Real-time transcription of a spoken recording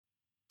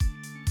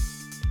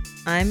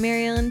I'm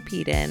Mary Ellen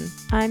Peden.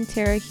 I'm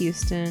Tara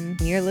Houston.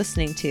 And you're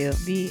listening to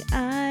The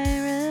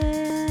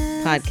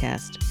Iris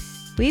Podcast.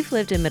 We've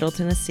lived in Middle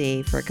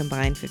Tennessee for a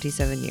combined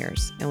 57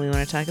 years, and we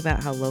want to talk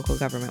about how local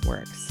government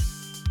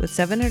works. With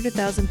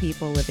 700,000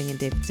 people living in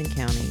Davidson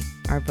County,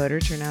 our voter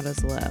turnout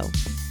is low.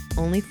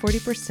 Only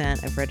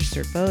 40% of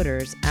registered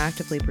voters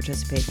actively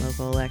participate in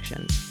local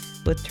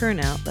elections, with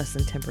turnout less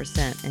than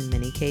 10% in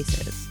many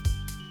cases.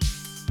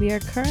 We are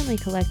currently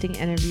collecting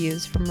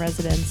interviews from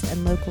residents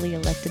and locally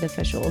elected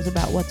officials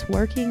about what's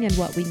working and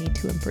what we need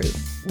to improve.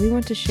 We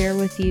want to share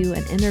with you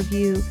an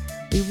interview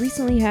we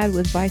recently had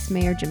with Vice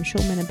Mayor Jim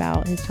Shulman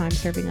about his time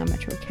serving on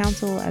Metro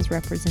Council as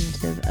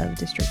representative of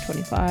District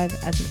 25,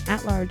 as an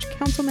at-large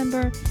council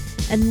member,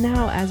 and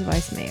now as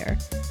Vice Mayor.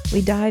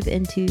 We dive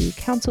into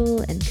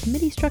council and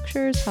committee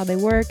structures, how they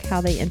work,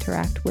 how they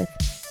interact with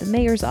the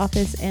mayor's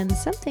office, and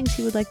some things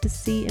he would like to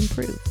see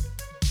improve.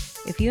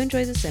 If you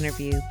enjoy this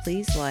interview,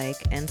 please like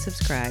and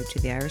subscribe to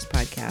the Iris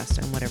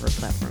Podcast on whatever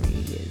platform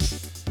you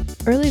use.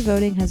 Early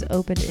voting has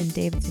opened in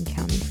Davidson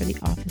County for the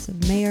office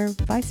of mayor,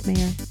 vice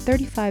mayor,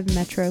 35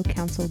 Metro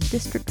Council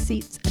district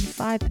seats, and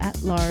 5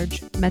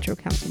 at-large Metro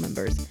Council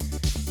members.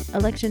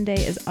 Election day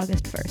is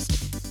August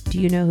 1st.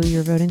 Do you know who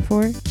you're voting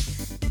for?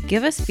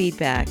 Give us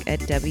feedback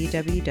at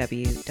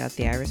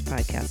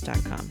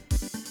www.theirispodcast.com.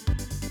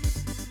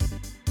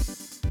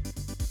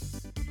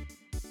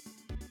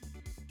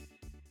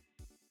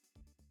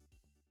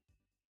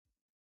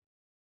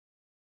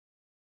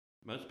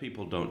 Most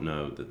people don't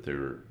know that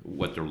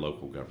what their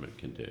local government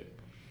can do.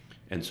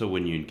 And so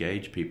when you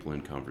engage people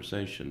in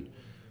conversation,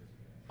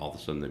 all of a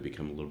sudden they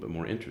become a little bit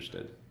more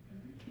interested.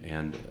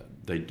 And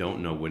they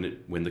don't know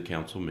when the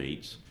council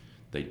meets.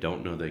 They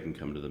don't know they can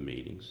come to the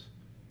meetings.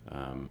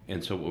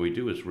 And so what we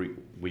do is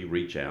we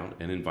reach out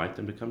and invite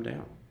them to come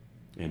down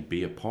and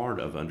be a part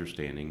of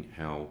understanding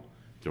how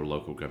their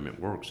local government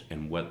works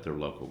and what their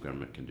local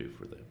government can do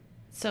for them.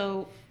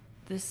 So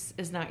this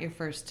is not your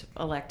first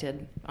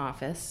elected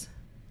office.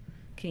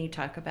 Can you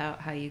talk about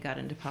how you got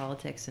into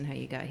politics and how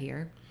you got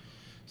here?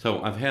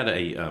 So I've had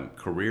a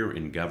career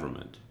in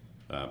government,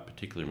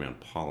 particularly around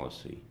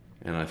policy.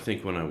 And I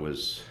think when I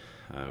was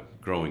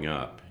growing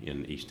up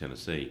in East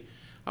Tennessee,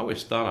 I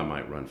always thought I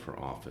might run for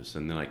office.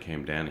 And then I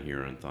came down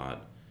here and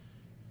thought,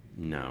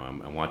 no,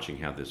 I'm watching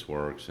how this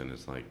works. And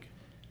it's like,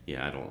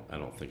 yeah, I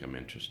don't think I'm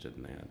interested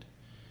in that.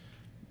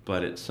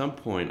 But at some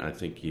point, I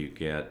think you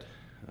get...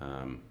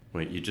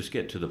 you just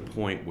get to the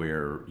point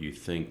where you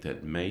think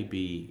that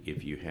maybe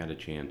if you had a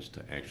chance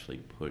to actually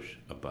push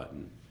a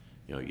button,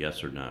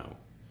 yes or no,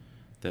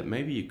 that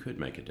maybe you could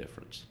make a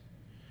difference.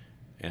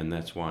 And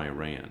that's why I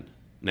ran.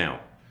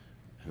 Now,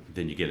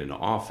 then you get into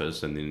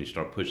office and then you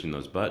start pushing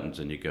those buttons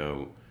and you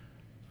go,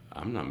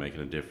 I'm not making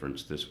a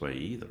difference this way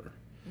either.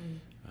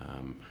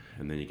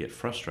 And then you get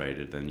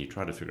frustrated, then you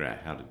try to figure out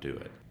how to do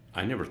it.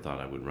 I never thought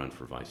I would run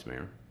for vice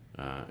mayor.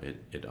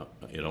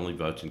 It only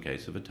votes in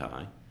case of a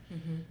tie.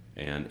 Mm-hmm.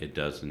 And it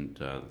doesn't,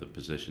 the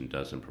position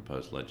doesn't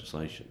propose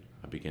legislation.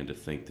 I began to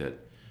think that,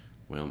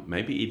 well,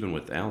 maybe even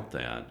without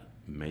that,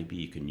 maybe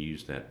you can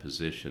use that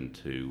position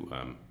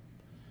to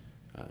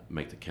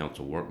make the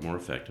council work more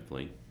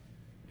effectively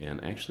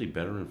and actually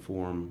better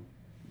inform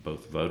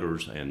both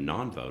voters and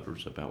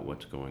non-voters about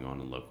what's going on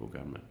in local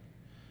government.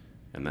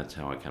 And that's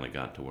how I kind of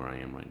got to where I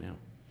am right now.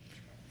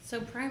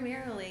 So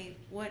primarily,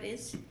 what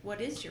is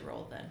your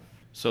role then?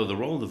 So the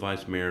role of the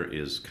vice mayor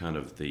is kind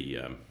of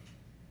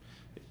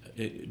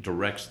it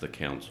directs the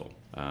council.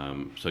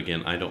 So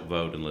again, I don't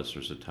vote unless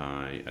there's a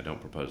tie. I don't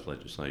propose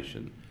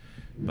legislation.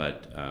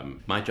 But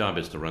my job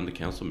is to run the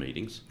council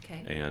meetings.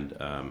 Okay. And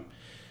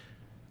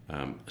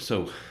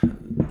so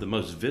the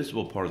most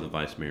visible part of the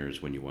vice mayor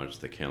is when you watch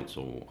the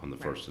council on the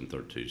first and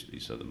third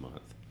Tuesdays of the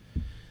month.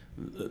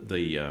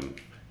 The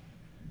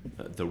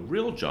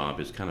real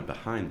job is kind of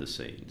behind the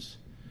scenes.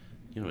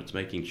 It's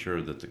making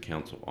sure that the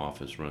council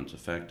office runs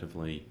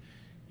effectively.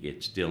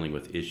 It's dealing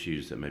with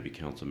issues that maybe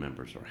council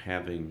members are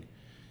having.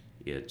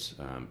 It's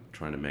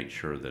trying to make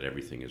sure that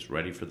everything is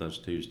ready for those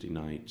Tuesday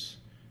nights.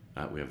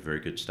 We have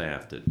very good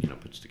staff that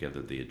puts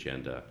together the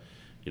agenda,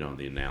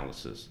 the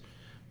analysis.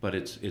 But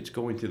it's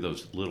going through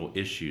those little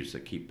issues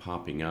that keep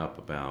popping up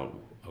about,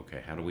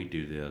 okay, how do we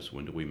do this?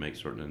 When do we make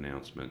certain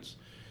announcements?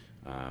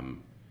 Are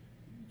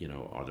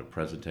there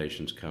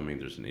presentations coming?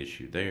 There's an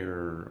issue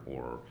there,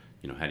 or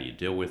how do you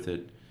deal with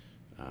it?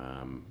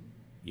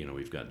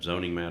 We've got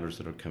zoning matters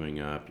that are coming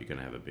up. You're going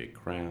to have a big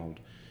crowd.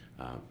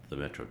 The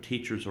Metro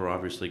teachers are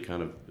obviously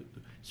kind of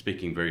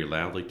speaking very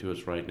loudly to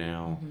us right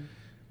now.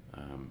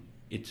 Mm-hmm.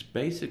 It's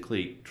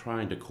basically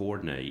trying to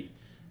coordinate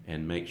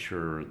and make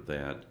sure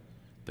that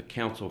the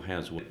council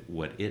has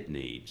what it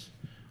needs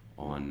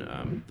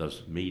on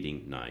those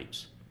meeting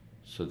nights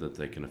so that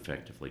they can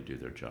effectively do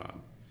their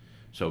job.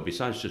 So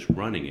besides just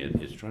running it,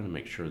 it's trying to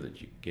make sure that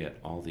you get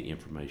all the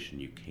information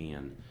you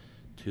can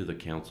to the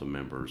council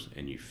members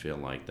and you feel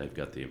like they've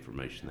got the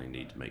information they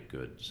need to make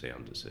good,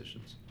 sound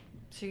decisions.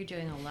 So you're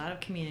doing a lot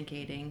of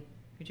communicating,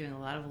 you're doing a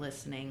lot of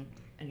listening,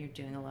 and you're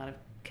doing a lot of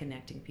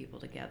connecting people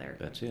together.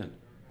 That's it.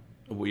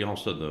 We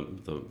also,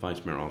 the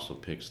vice mayor also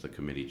picks the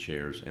committee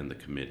chairs and the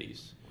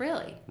committees.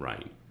 Really?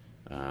 Right.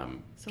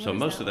 So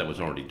most of that look was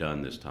like? already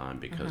done this time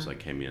because Uh-huh. I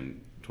came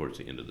in towards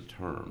the end of the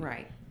term.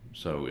 Right.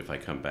 So if I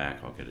come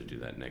back, I'll get to do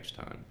that next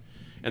time.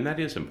 And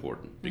that is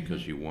important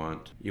because you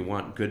want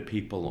good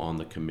people on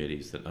the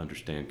committees that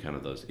understand kind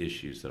of those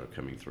issues that are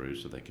coming through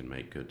so they can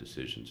make good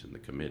decisions in the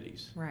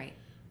committees. Right.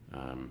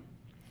 And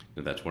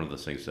that's one of the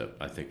things that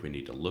I think we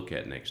need to look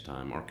at next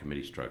time. Our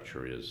committee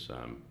structure is,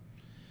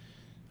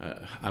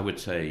 I would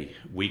say,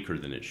 weaker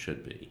than it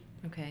should be.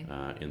 Okay.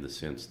 In the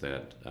sense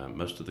that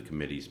most of the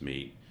committees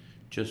meet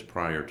just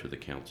prior to the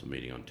council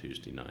meeting on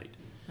Tuesday night.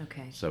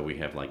 Okay. So we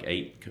have like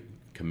 8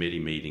 committee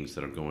meetings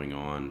that are going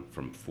on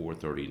from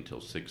 4:30 until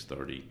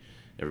 6:30.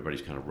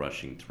 Everybody's kind of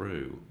rushing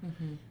through.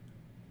 Mm-hmm.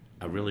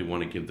 I really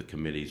want to give the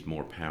committees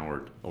more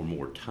power or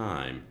more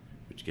time,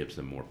 which gives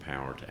them more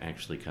power to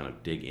actually kind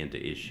of dig into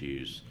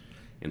issues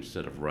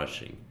instead of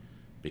rushing,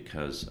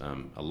 because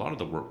a lot of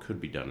the work could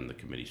be done in the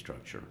committee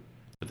structure.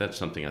 But that's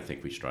something I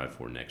think we strive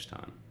for next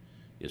time,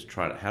 is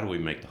how do we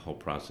make the whole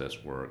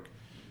process work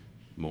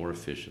more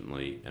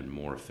efficiently and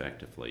more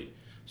effectively,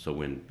 so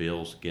when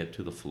bills get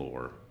to the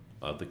floor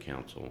of the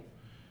council,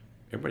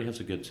 everybody has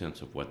a good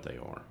sense of what they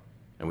are,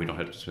 and we don't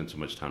have to spend so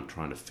much time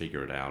trying to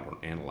figure it out or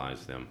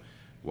analyze them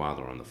while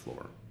they're on the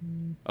floor.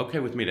 Okay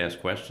with me to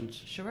ask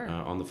questions? Sure.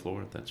 On the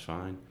floor, that's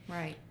fine.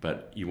 Right.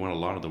 But you want a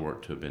lot of the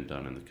work to have been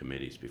done in the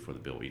committees before the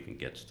bill even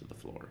gets to the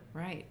floor.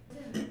 Right.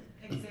 An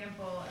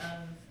example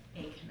of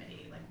a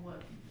committee, like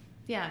what?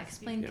 Yeah,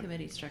 explain Yeah.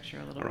 committee structure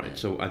a little All right, bit.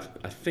 so I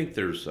think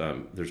there's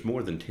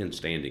more than 10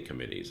 standing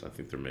committees. I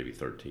think there may be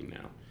 13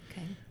 now.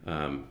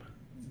 Okay.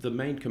 The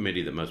main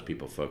committee that most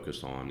people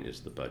focus on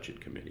is the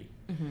budget committee.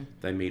 Mm-hmm.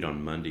 They meet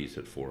on Mondays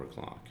at 4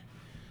 o'clock.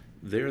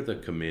 They're the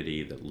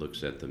committee that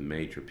looks at the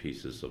major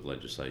pieces of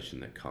legislation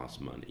that cost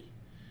money.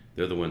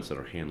 They're the ones that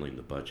are handling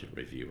the budget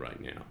review right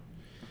now.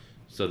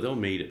 So they'll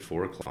meet at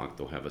 4 o'clock.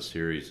 They'll have a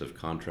series of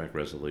contract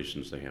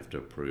resolutions they have to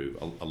approve,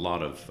 a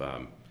lot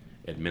of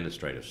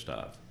administrative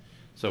stuff.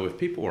 So if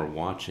people are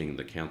watching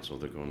the council,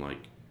 they're going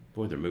like,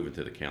 boy, they're moving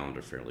through the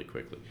calendar fairly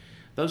quickly.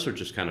 Those are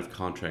just kind of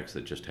contracts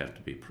that just have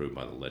to be approved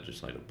by the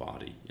legislative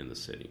body in the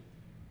city.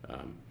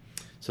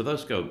 So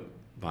those go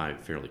by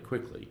fairly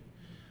quickly.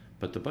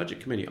 But the budget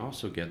committee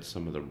also gets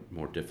some of the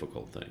more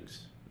difficult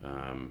things.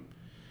 I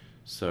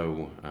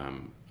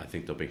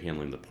think they'll be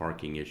handling the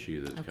parking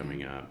issue that's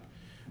coming up.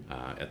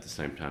 At the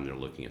same time, they're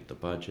looking at the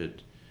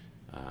budget.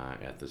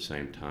 At the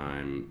same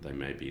time, they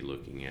may be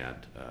looking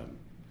at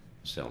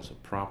sales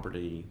of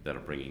property that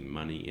are bringing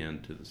money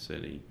into the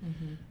city.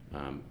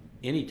 Mm-hmm.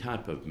 Any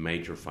type of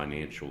major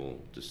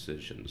financial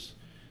decisions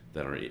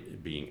that are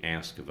being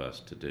asked of us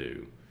to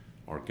do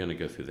are going to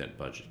go through that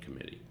budget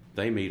committee.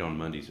 They meet on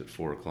Mondays at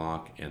 4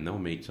 o'clock, and they'll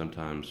meet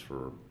sometimes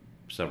for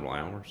several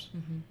hours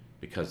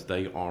because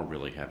they are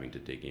really having to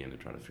dig in and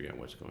try to figure out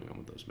what's going on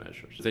with those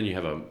measures. Then you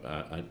have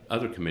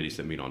other committees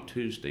that meet on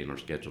Tuesday and are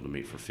scheduled to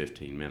meet for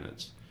 15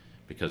 minutes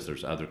because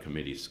there's other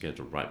committees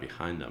scheduled right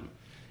behind them.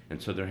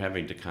 And so they're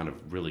having to kind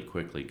of really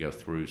quickly go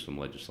through some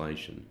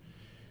legislation.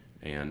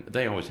 And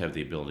they always have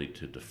the ability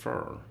to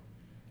defer.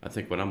 I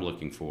think what I'm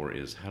looking for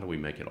is how do we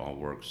make it all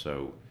work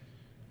so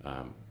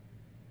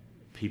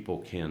people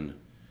can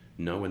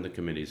know when the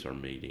committees are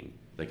meeting.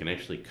 They can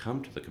actually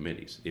come to the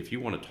committees. If you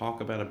want to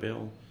talk about a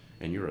bill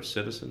and you're a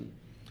citizen,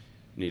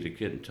 you need to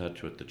get in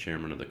touch with the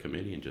chairman of the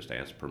committee and just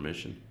ask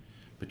permission.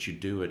 But you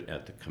do it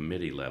at the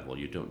committee level.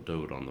 You don't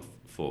do it on the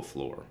full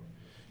floor.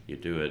 You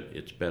do it,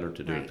 it's better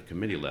to do it at the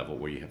committee level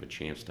where you have a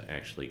chance to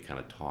actually kind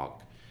of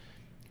talk.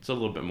 It's a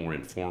little bit more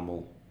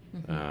informal.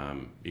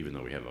 Even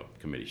though we have a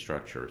committee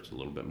structure, it's a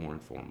little bit more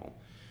informal.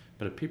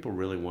 But if people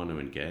really want to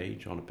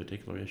engage on a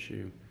particular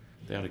issue,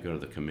 they ought to go to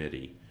the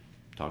committee,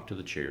 talk to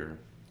the chair,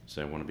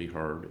 say I want to be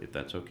heard, if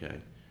that's okay,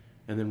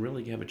 and then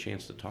really have a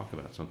chance to talk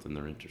about something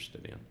they're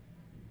interested in.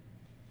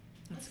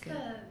 What's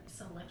the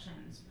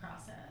selections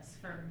process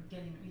for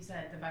getting, you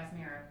said the vice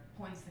mayor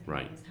appoints the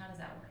Right. committees. How does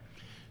that work?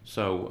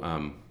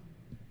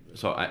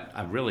 So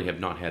I really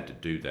have not had to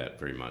do that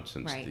very much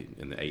since Right.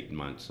 in the 8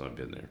 months I've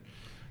been there.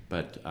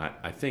 But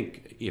I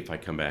think if I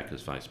come back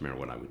as vice mayor,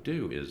 what I would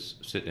do is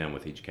sit down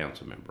with each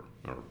council member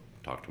or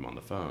talk to them on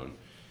the phone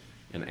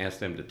and ask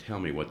them to tell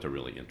me what they're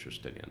really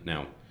interested in.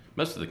 Now,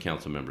 most of the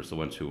council members, the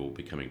ones who will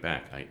be coming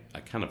back, I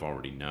kind of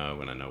already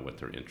know, and I know what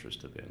they're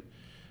interested in.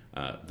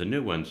 The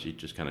new ones, you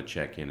just kind of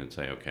check in and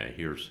say, okay,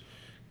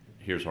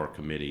 here's our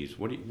committees.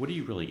 What are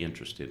you really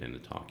interested in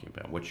talking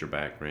about? What's your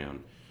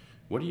background?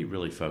 What are you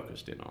really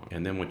focused in on?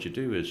 And then what you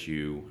do is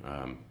you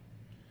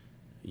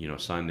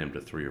assign them to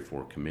 3 or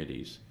 4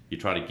 committees. You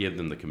try to give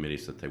them the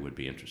committees that they would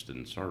be interested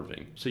in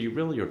serving. So you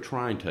really are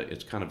trying to,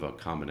 it's kind of a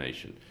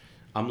combination.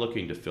 I'm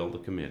looking to fill the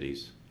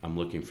committees. I'm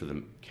looking for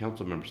the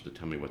council members to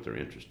tell me what they're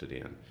interested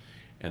in.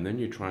 And then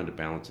you're trying to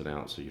balance it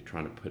out. So you're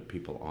trying to put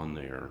people on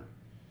there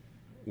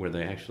where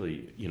they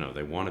actually,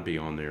 they want to be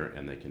on there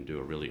and they can do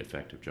a really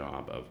effective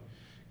job of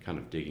kind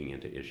of digging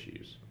into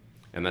issues.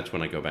 And that's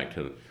when I go back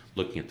to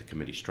looking at the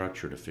committee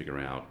structure to figure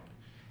out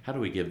how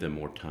do we give them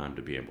more time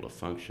to be able to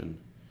function.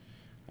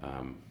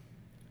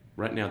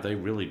 right now they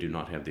really do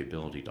not have the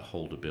ability to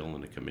hold a bill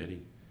in a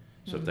committee.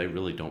 So if they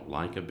really don't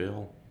like a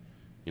bill,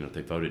 if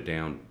they vote it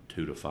down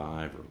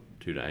 2-5 or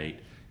 2-8,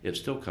 it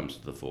still comes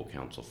to the full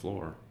council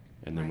floor,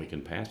 and then we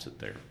can pass it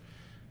there.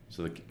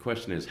 So the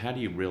question is, how do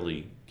you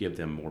really give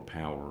them more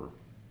power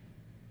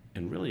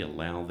and really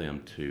allow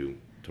them to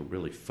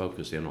really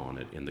focus in on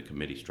it in the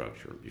committee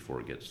structure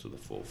before it gets to the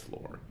full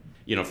floor?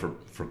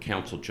 For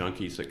council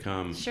junkies that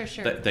come, Sure.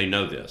 They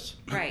know this.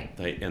 Right.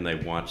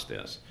 They watch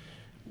this.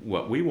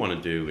 What we want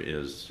to do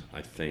is,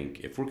 I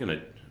think, if we're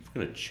going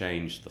to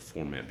change the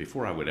format,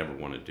 before I would ever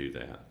want to do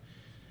that,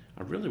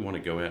 I really want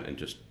to go out and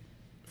just,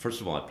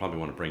 first of all, I'd probably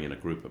want to bring in a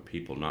group of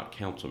people, not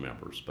council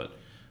members, but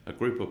a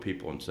group of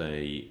people and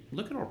say,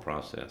 look at our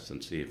process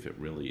and see if it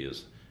really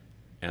is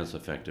as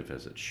effective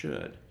as it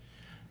should.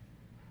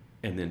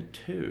 And then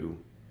 2,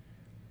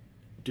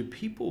 do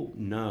people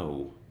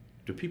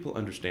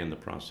understand the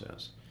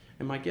process?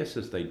 And my guess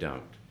is they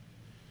don't.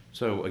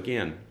 So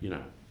again,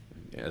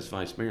 as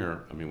vice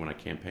mayor, when I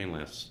campaigned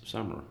last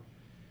summer,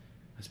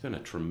 I spent a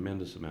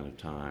tremendous amount of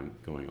time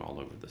going all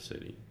over the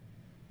city,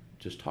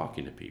 just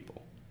talking to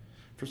people.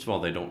 First of all,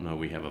 they don't know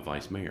we have a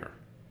vice mayor.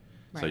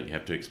 Right. So you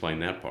have to explain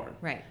that part.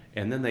 Right.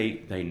 And then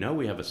they know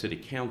we have a city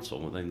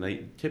council, and then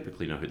they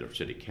typically know who their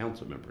city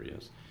council member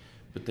is,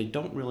 but they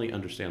don't really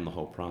understand the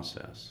whole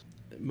process.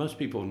 Most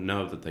people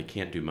know that they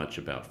can't do much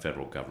about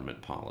federal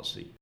government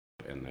policy,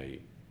 and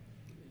they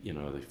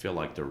feel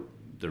like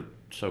they're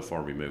so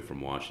far removed from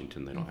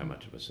Washington they don't have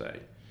much of a say.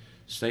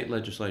 State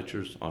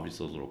legislatures,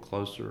 obviously a little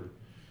closer,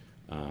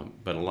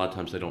 but a lot of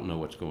times they don't know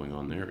what's going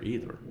on there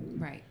either.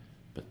 Right.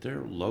 But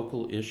their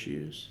local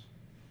issues,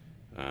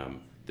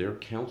 their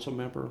council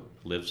member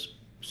lives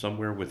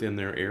somewhere within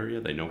their area.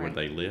 They know where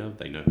they live.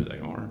 They know who they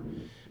are.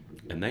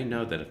 And they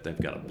know that if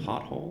they've got a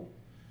pothole,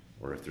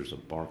 or if there's a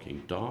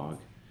barking dog,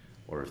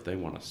 or if they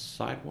want a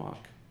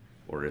sidewalk,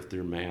 or if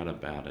they're mad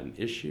about an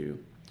issue,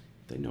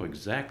 they know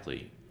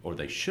exactly, or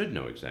they should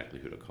know exactly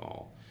who to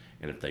call.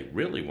 And if they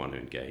really want to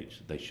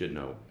engage, they should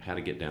know how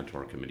to get down to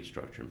our committee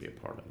structure and be a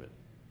part of it.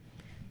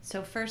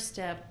 So first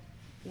step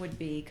would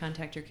be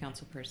contact your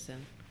council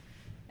person,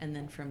 and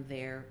then from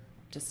there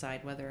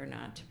decide whether or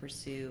not to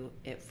pursue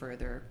it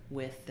further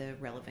with the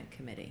relevant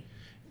committee.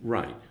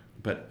 Right.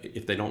 But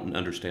if they don't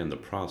understand the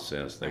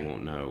process, they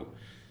won't know.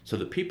 So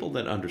the people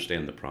that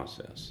understand the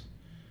process,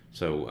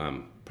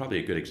 so probably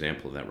a good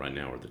example of that right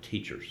now are the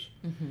teachers.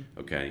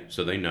 Okay,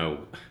 so they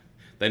know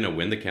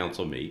when the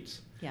council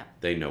meets. Yeah.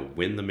 They know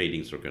when the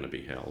meetings are going to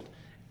be held,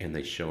 and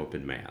they show up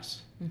in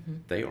mass.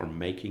 They are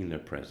making their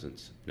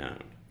presence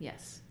known.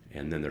 Yes.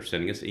 And then they're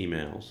sending us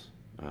emails.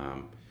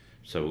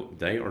 So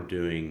they're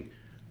doing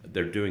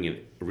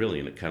it really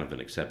in a kind of an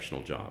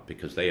exceptional job,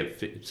 because they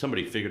have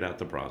somebody figured out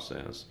the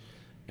process,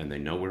 and they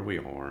know where we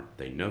are,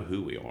 they know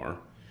who we are,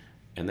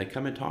 and they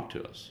come and talk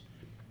to us.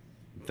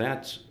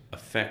 That's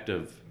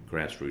effective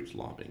grassroots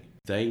lobbying.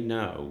 They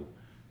know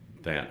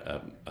that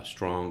a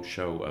strong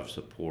show of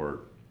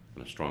support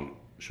and a strong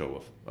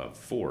show of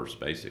force,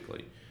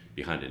 basically,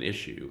 behind an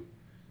issue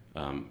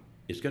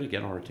is going to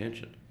get our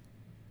attention.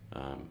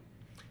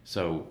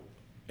 So,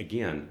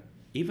 again,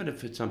 even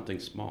if it's something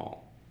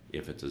small,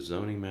 if it's a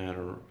zoning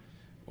matter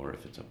or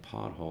if it's a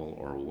pothole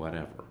or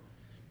whatever,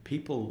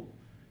 people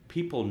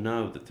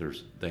know that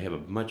they have a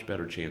much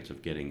better chance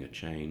of getting a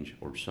change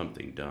or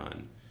something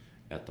done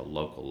at the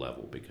local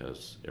level,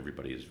 because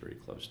everybody is very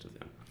close to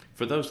them.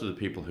 For those of the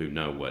people who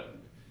know what,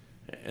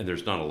 and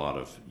there's not a lot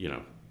of,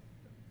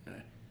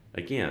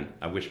 again,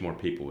 I wish more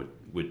people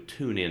would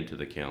tune into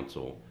the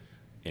council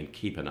and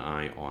keep an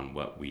eye on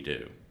what we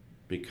do,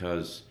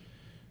 because,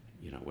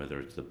 whether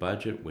it's the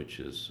budget, which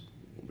is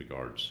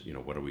regards,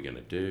 what are we going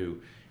to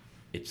do,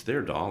 it's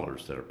their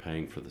dollars that are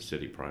paying for the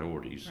city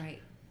priorities. Right.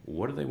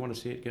 What do they want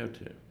to see it go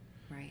to?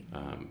 Right.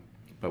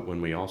 But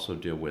when we also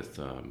deal with,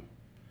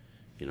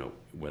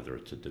 whether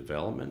it's a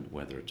development,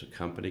 whether it's a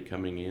company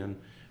coming in,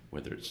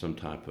 whether it's some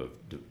type of,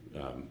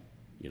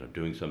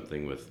 doing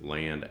something with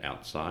land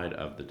outside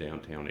of the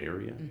downtown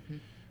area,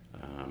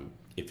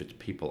 if it's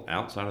people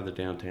outside of the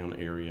downtown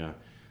area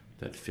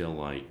that feel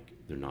like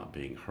they're not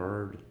being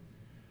heard,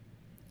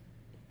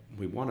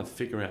 we want to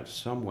figure out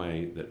some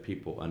way that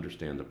people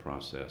understand the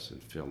process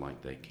and feel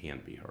like they can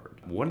be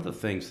heard. One of the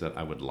things that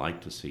I would like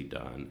to see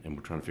done, and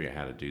we're trying to figure out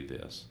how to do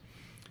this,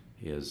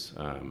 is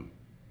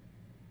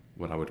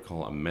what I would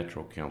call a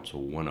Metro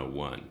Council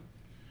 101,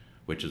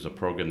 which is a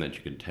program that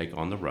you could take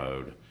on the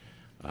road.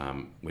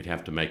 We'd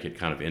have to make it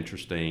kind of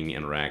interesting,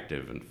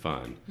 interactive, and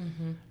fun.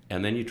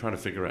 And then you try to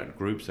figure out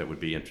groups that would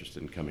be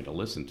interested in coming to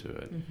listen to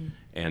it.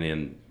 And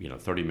in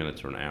 30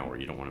 minutes or an hour,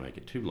 you don't want to make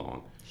it too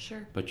long.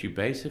 Sure. But you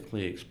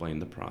basically explain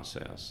the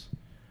process,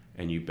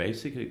 and you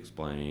basically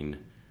explain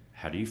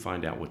how do you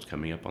find out what's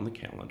coming up on the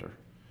calendar.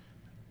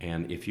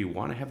 And if you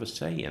want to have a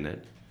say in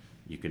it,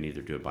 you can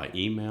either do it by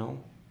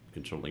email, you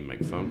can certainly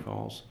make phone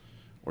calls,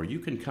 or you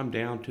can come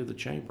down to the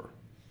chamber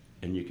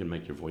and you can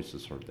make your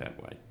voices heard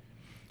that way.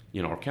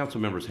 Our council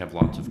members have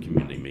lots of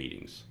community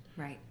meetings.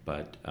 Right.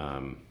 But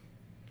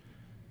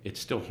it's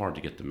still hard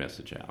to get the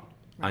message out.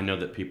 Right. I know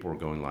that people are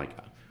going like,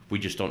 we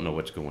just don't know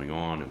what's going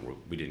on, and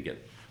we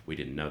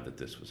didn't know that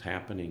this was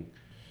happening.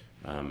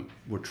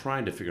 We're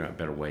trying to figure out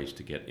better ways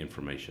to get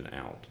information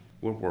out.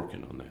 We're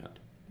working on that.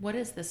 What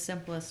is the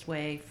simplest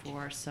way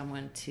for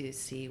someone to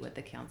see what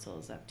the council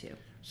is up to?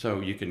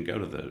 So you can go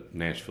to the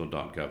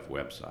Nashville.gov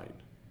website,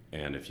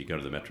 and if you go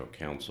to the Metro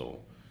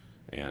Council,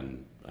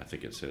 and I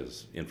think it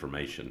says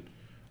information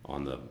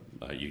on the,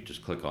 you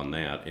just click on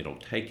that, it'll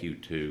take you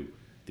to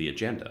the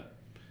agenda.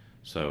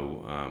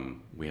 So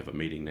we have a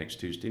meeting next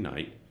Tuesday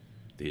night.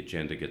 The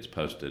agenda gets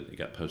posted. It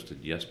got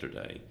posted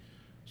yesterday.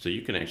 So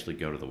you can actually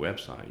go to the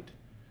website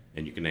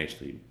and you can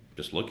actually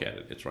just look at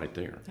it. It's right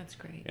there. That's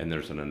great. And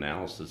there's an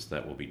analysis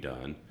that will be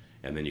done,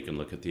 and then you can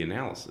look at the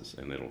analysis,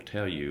 and it'll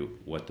tell you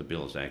what the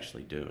bill is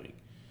actually doing.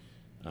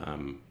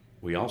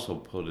 We also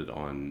put it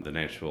on the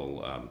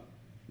Nashville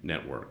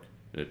network,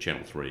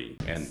 Channel 3,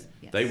 and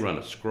they run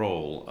a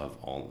scroll of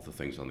all of the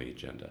things on the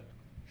agenda.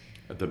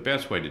 The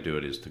best way to do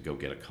it is to go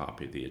get a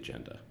copy of the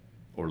agenda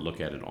or look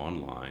at it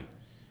online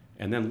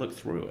and then look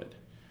through it.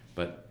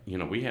 But,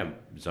 we have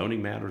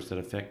zoning matters that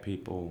affect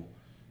people.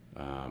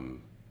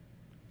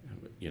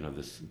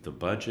 The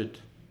budget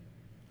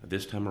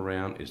this time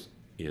around is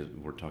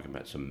we're talking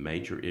about some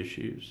major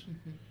issues.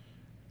 Mm-hmm.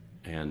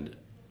 And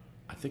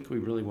I think we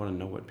really want to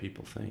know what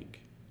people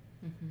think.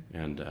 Mm-hmm.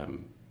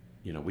 And,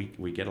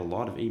 we get a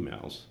lot of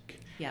emails.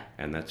 Yeah.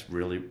 And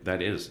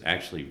that is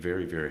actually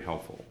very, very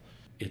helpful.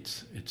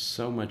 It's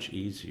so much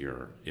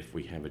easier if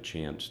we have a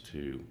chance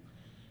to,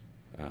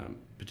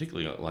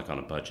 particularly like on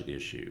a budget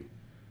issue,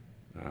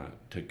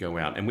 to go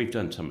out, and we've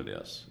done some of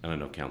this, and I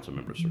know council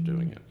members are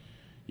doing it.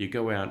 You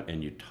go out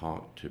and you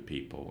talk to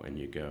people and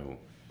you go,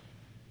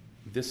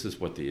 this is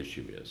what the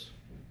issue is.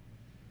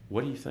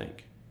 What do you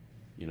think?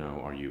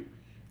 Are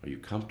you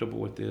comfortable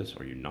with this?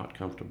 Are you not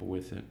comfortable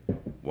with it?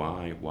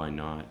 Why? Why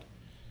not?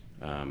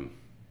 I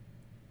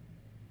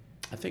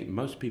think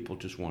most people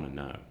just want to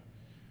know.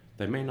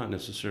 They may not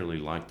necessarily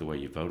like the way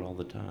you vote all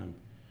the time,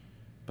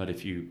 but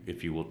if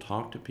you will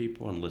talk to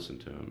people and listen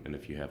to them, and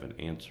if you have an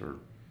answer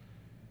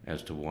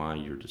as to why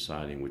you're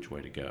deciding which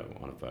way to go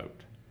on a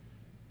vote,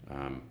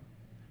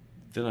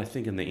 then I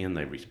think in the end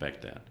they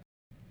respect that.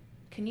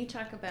 Can you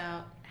talk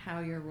about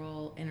how your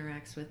role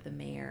interacts with the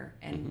mayor,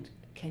 and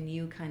mm-hmm. can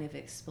you kind of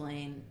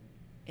explain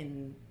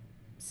in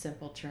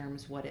simple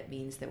terms what it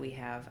means that we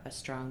have a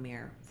strong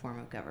mayor form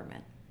of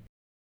government?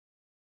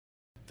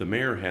 The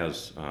mayor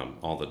has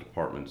all the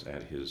departments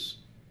at his,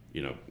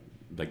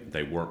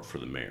 they work for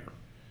the mayor.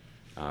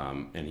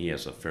 And he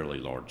has a fairly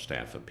large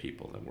staff of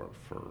people that work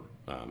for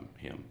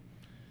him.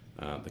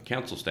 The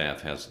council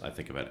staff has, I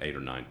think, about 8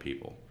 or 9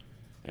 people,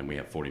 and we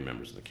have 40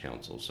 members of the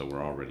council, so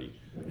we're already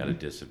at a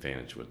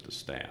disadvantage with the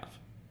staff.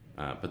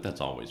 But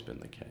that's always been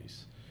the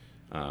case.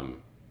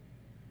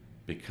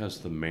 Because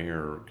the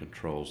mayor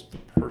controls the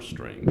purse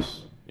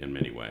strings in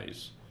many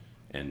ways,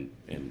 and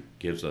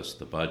gives us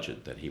the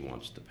budget that he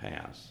wants to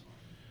pass,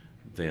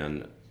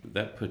 then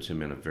that puts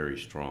him in a very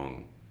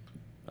strong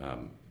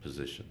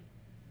position.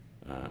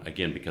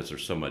 Again, because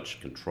there's so much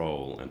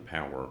control and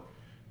power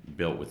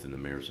built within the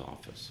mayor's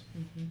office.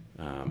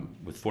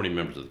 Mm-hmm. With 40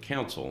 members of the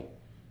council,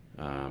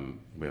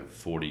 we have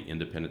 40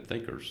 independent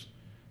thinkers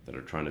that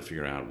are trying to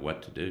figure out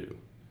what to do.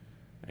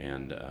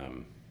 And,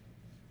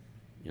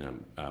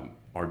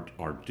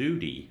 our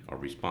duty, our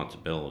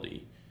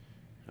responsibility,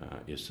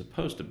 is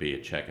supposed to be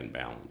a check and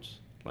balance,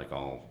 like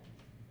all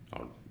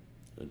our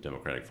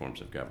democratic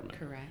forms of government.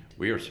 Correct.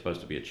 We are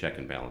supposed to be a check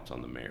and balance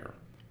on the mayor.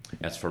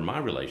 As for my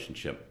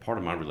relationship, part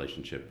of my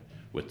relationship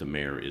with the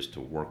mayor is to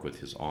work with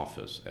his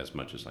office as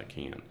much as I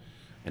can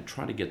and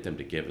try to get them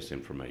to give us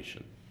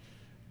information.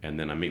 And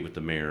then I meet with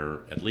the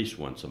mayor at least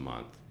once a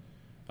month,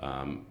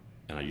 and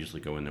I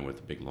usually go in there with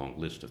a big long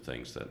list of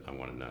things that I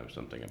want to know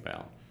something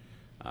about,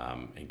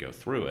 and go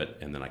through it,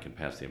 and then I can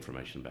pass the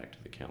information back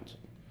to the council.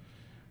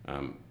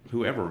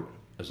 Whoever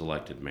is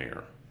elected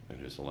mayor and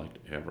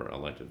whoever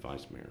elected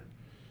vice mayor,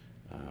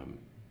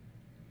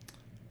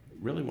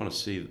 really want to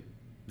see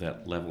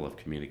that level of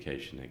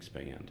communication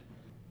expand.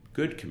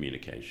 Good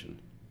communication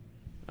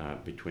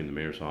between the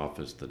mayor's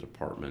office, the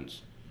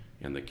departments,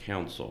 and the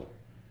council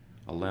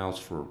allows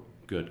for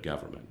good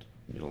government.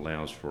 It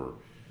allows for,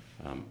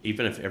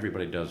 even if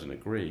everybody doesn't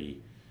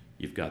agree,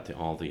 you've got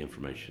all the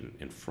information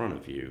in front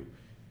of you,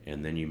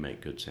 and then you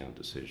make good, sound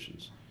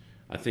decisions.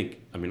 I've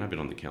been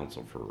on the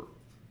council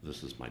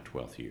this is my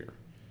 12th year.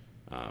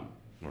 I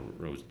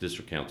was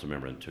district council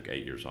member and took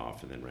 8 years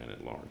off and then ran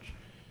at large.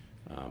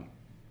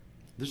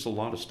 There's a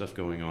lot of stuff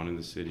going on in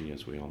the city,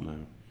 as we all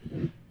know.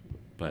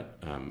 But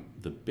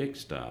the big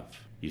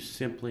stuff, you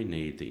simply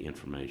need the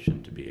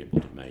information to be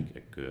able to make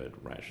a good,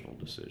 rational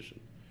decision.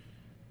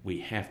 We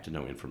have to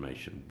know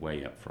information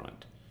way up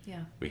front.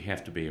 Yeah. We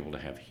have to be able to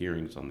have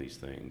hearings on these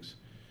things.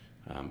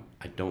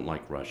 I don't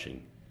like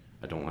rushing.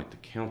 I don't like the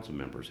council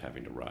members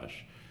having to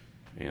rush.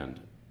 And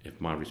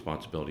if my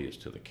responsibility is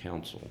to the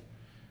council,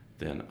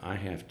 then I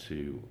have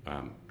to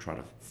try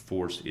to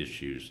force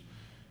issues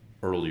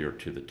earlier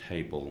to the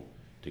table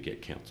to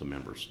get council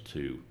members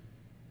to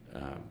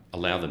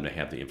allow them to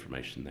have the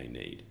information they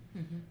need.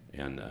 Mm-hmm.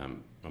 And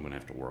I'm going to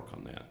have to work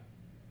on that.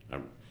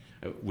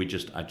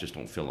 I just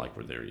don't feel like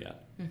we're there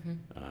yet.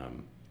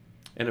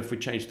 And if we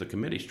change the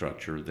committee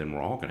structure, then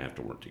we're all going to have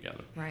to work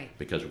together. Right.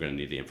 Because we're going to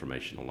need the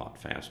information a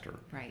lot faster.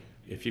 Right.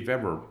 If you've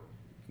ever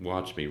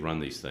watched me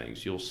run these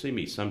things, you'll see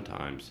me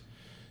sometimes,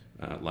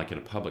 like in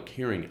a public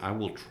hearing, I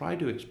will try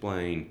to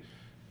explain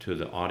to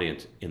the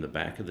audience in the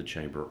back of the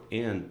chamber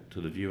and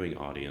to the viewing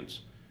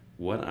audience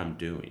what I'm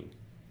doing.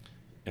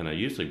 And I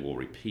usually will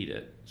repeat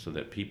it so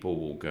that people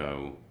will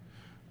go,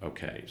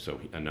 okay, so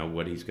I know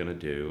what he's going to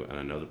do, and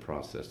I know the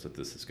process that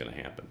this is going to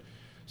happen.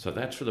 So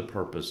that's for the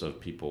purpose of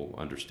people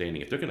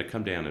understanding. If they're going to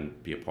come down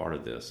and be a part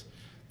of this,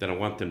 then I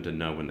want them to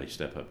know when they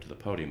step up to the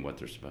podium what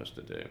they're supposed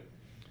to do.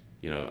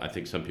 You know, I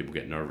think some people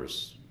get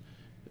nervous,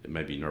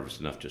 maybe nervous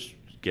enough just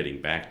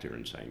getting back there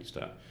and saying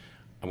stuff.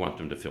 I want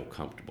them to feel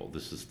comfortable.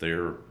 This is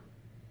their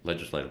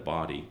legislative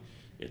body.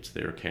 It's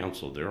their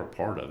council. They're a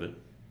part of it.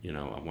 You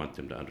know, I want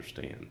them to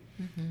understand.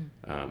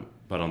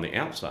 But on the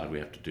outside, we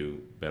have to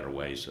do better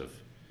ways of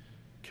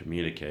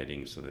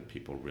communicating so that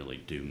people really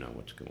do know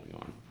what's going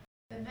on.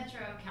 The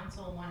Metro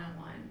Council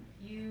 101,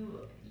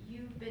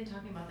 you've been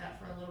talking about that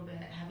for a little bit.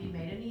 Have you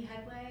made any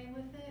headway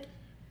with it?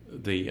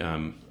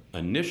 The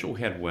initial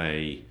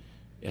headway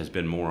has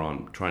been more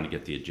on trying to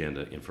get the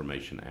agenda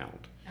information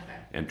out. Okay.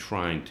 And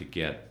trying to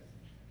get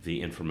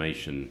the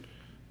information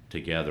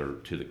together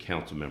to the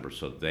council members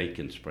so they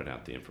can spread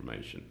out the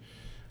information.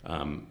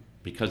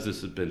 Because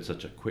this has been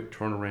such a quick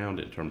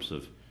turnaround in terms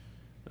of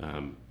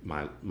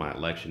my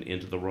election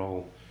into the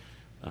role,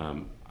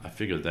 I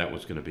figured that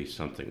was going to be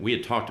something. We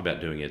had talked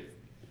about doing it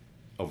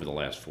over the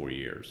last 4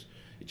 years.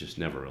 It just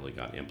never really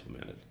got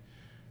implemented.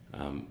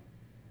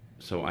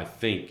 So I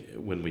think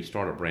when we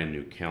start a brand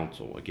new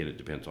council, again, it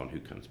depends on who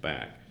comes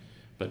back.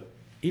 But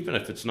even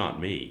if it's not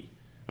me,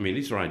 I mean,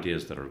 these are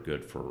ideas that are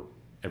good for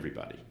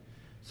everybody.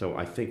 So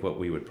I think what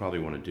we would probably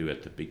want to do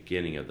at the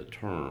beginning of the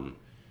term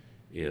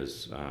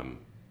is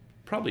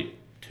probably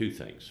two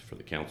things for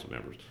the council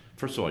members.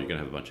 First of all, you're going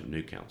to have a bunch of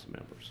new council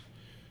members.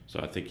 So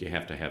I think you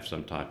have to have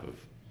some type of,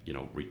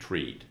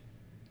 retreat.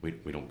 We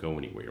don't go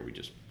anywhere. We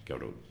just go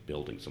to a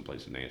building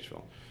someplace in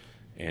Nashville.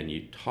 And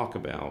you talk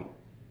about,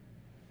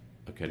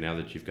 okay, now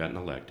that you've gotten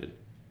elected,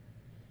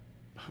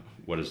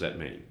 what does that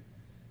mean?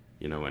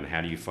 And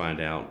how do you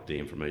find out the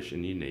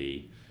information you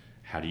need?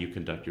 How do you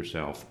conduct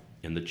yourself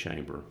in the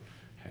chamber?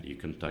 How do you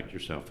conduct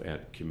yourself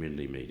at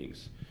community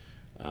meetings?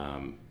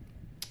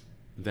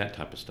 That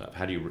type of stuff.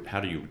 How do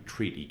you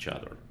treat each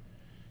other?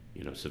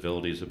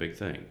 Civility is a big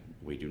thing.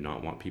 We do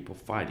not want people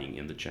fighting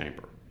in the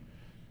chamber.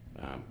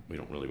 We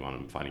don't really want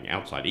them fighting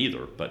outside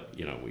either, but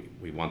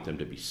we want them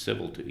to be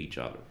civil to each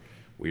other.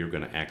 We are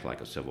going to act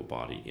like a civil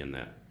body in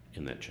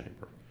that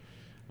chamber.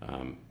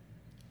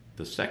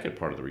 The second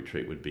part of the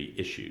retreat would be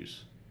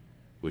issues,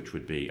 which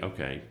would be,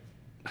 okay,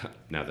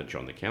 now that you're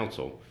on the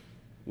council,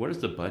 what is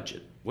the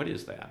budget? What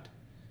is that?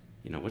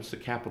 What's the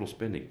capital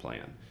spending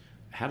plan?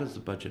 How does the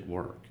budget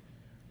work?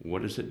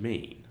 What does it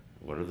mean?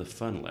 What are the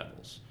fund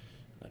levels?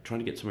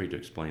 Trying to get somebody to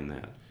explain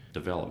that.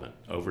 Development,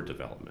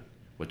 overdevelopment,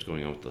 what's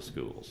going on with the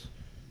schools,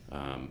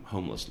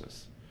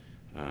 homelessness,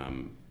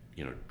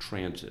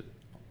 transit,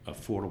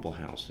 affordable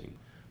housing.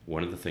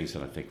 One of the things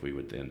that I think we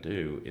would then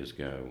do is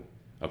go,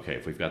 okay,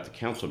 if we've got the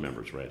council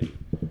members ready,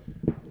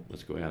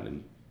 let's go out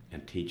and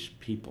teach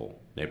people,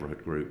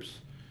 neighborhood groups,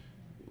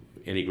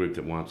 any group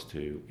that wants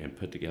to, and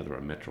put together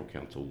a Metro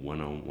Council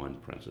one-on-one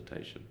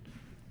presentation.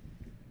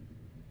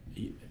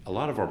 A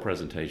lot of our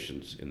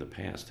presentations in the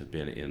past have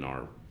been in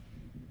our,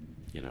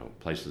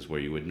 places where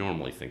you would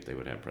normally think they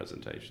would have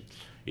presentations,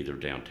 either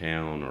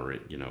downtown or,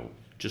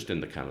 just in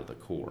the kind of the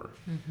core.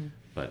 Mm-hmm.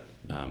 But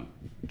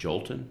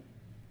Jolton,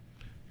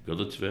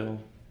 Goodlettsville,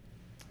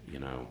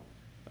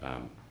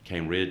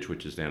 Cane Ridge,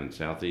 which is down in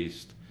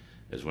Southeast,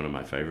 is one of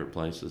my favorite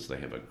places. They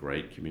have a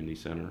great community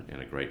center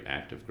and a great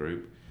active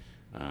group.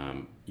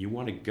 You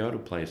want to go to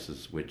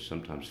places which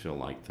sometimes feel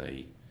like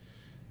they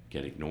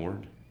get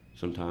ignored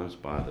sometimes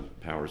by the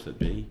powers that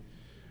be,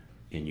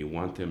 and you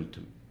want them to,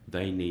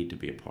 they need to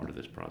be a part of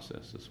this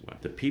process as well.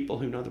 The people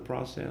who know the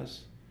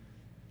process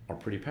are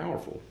pretty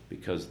powerful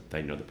because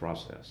they know the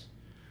process.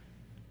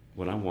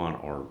 What I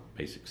want are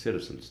basic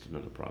citizens to know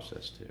the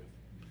process too.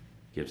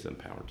 Gives them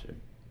power too.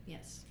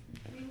 Yes.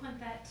 We want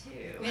that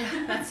too.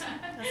 Yeah, that's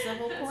the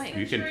whole point.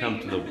 You can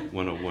come to the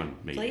 101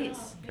 meeting. Please.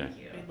 Oh, thank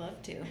you. We'd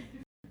love to.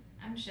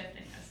 I'm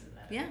shifting this. Is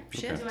that Yeah,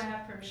 shift. Do I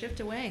have permission?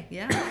 Shift away.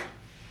 Yeah.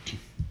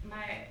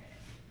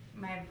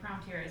 My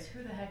prompt here is,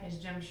 who the heck is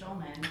Jim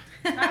Shulman?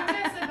 Talk to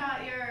us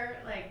about your,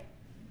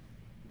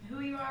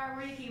 who you are,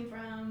 where you came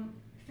from,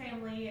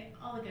 family,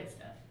 all the good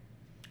stuff.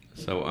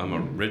 So I'm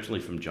originally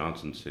from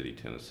Johnson City,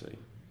 Tennessee.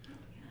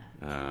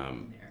 I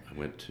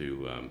went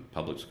to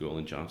public school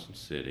in Johnson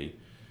City.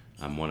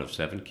 I'm one of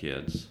 7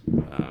 kids.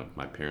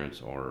 My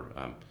parents are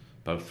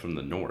both from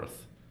the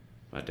north.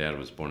 My dad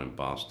was born in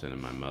Boston,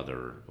 and my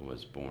mother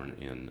was born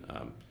in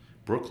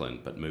Brooklyn,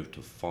 but moved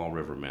to Fall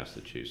River,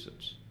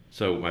 Massachusetts.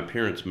 So my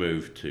parents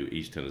moved to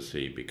East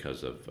Tennessee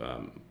because of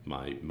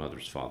my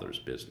mother's father's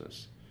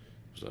business.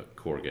 It was a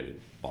corrugated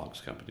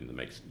box company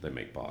that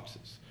make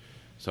boxes.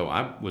 So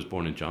I was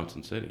born in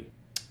Johnson City.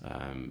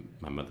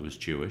 My mother was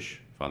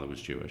Jewish, father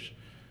was Jewish,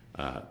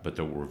 but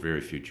there were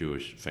very few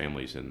Jewish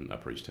families in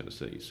Upper East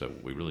Tennessee, so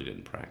we really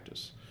didn't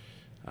practice.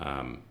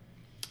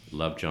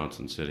 Loved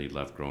Johnson City,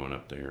 loved growing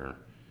up there.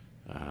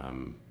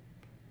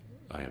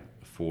 I have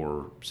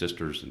 4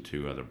 sisters and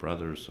 2 other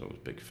brothers, so it was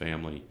a big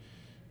family,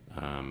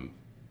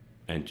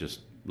 and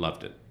just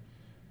loved it.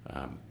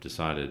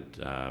 Decided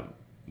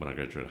when I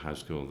graduated high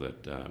school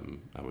that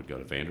I would go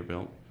to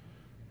Vanderbilt,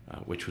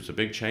 which was a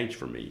big change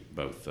for me,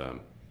 both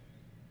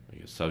I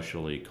guess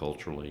socially,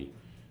 culturally,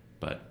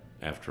 but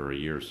after a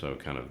year or so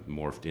kind of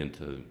morphed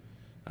into,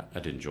 I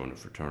didn't join a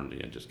fraternity,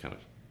 I just kind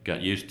of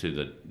got used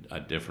to a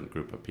different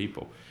group of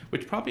people,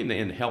 which probably in the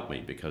end helped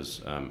me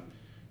because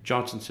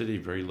Johnson City,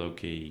 very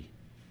low-key,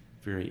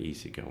 very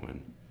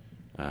easygoing.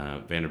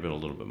 Vanderbilt, a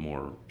little bit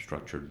more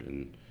structured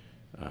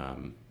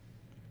and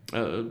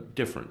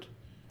different.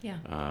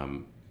 Yeah.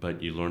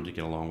 But you learn to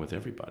get along with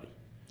everybody.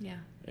 Yeah.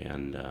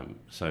 And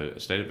so I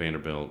stayed at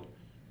Vanderbilt,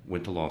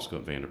 went to law school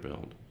at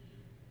Vanderbilt,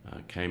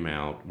 came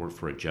out, worked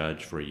for a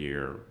judge for a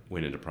year,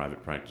 went into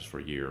private practice for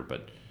a year,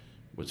 but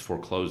was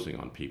foreclosing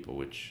on people,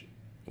 which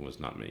was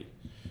not me.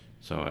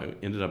 So I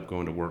ended up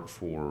going to work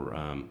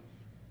for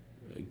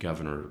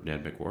Governor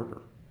Ned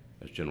McWhorter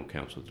as general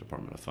counsel of the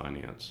Department of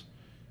Finance.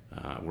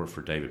 I worked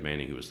for David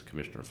Manning, who was the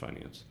commissioner of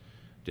finance.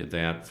 Did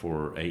that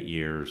for 8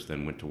 years,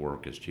 then went to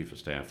work as chief of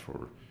staff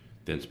for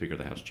then Speaker of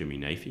the House Jimmy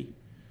Nafee.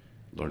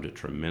 Learned a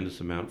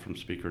tremendous amount from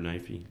Speaker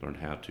Nafee. Learned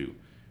how to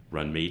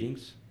run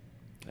meetings,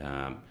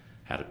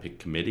 how to pick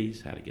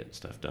committees, how to get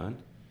stuff done,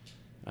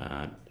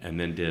 and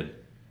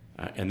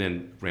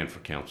then ran for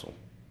council,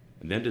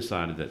 and then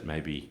decided that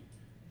maybe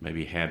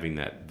having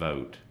that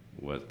vote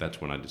that's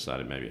when I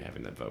decided maybe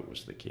having that vote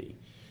was the key.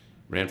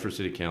 Ran for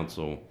city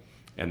council,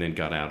 and then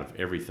got out of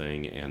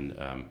everything and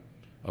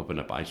opened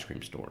up ice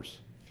cream stores.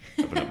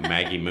 Opened up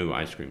Maggie Moo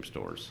ice cream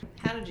stores.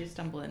 How did you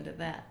stumble into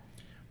that?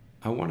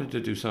 I wanted to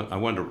do something. I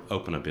wanted to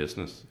open a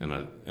business, and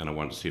I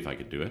wanted to see if I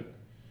could do it.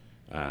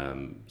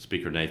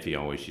 Speaker Nafee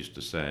always used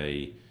to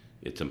say,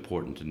 it's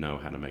important to know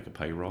how to make a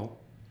payroll.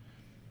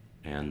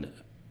 And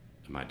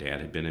my dad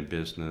had been in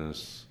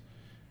business,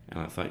 and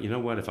I thought, you know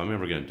what, if I'm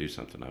ever going to do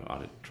something, I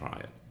ought to try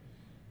it.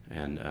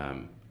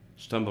 And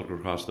stumbled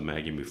across the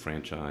Maggie Moo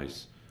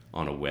franchise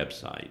on a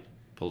website,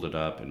 pulled it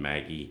up, and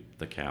Maggie,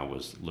 the cow,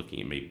 was looking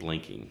at me,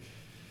 blinking.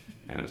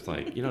 And it's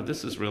like,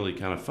 this is really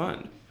kind of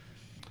fun.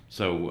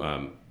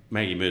 So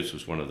Maggie Moo's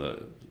was one of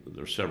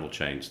there are several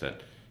chains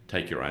that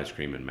take your ice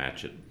cream and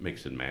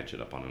mix and match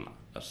it up on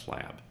a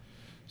slab.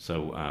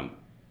 So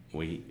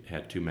we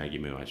had 2 Maggie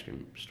Moo ice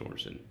cream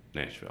stores in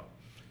Nashville,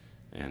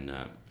 and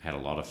had a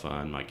lot of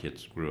fun. My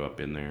kids grew up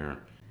in there.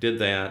 Did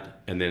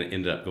that, and then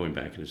ended up going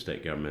back into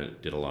state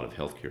government, did a lot of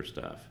healthcare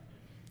stuff,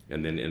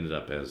 and then ended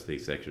up as the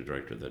executive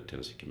director of the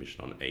Tennessee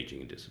Commission on Aging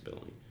and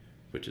Disability,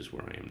 which is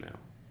where I am now.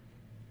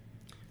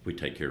 We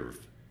take care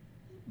of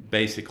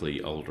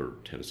basically older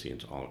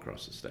Tennesseans all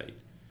across the state.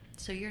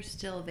 So you're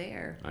still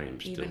there. I am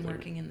still even there.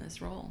 working in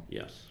this role.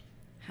 Yes.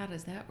 How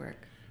does that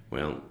work?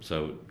 Well,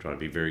 so try to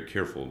be very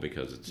careful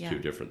because it's Yeah. 2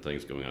 different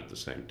things going on at the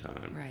same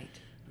time.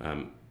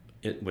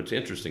 Right. What's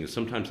interesting is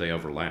sometimes they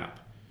overlap,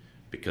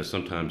 because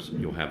sometimes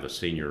you'll have a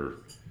senior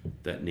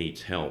that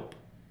needs help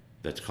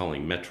that's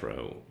calling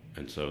Metro,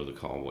 and so the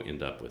call will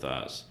end up with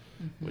us,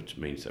 which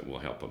means that we'll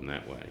help them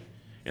that way.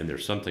 And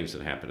there's some things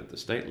that happen at the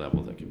state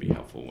level that can be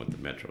helpful with the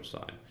Metro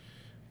side.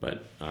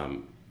 But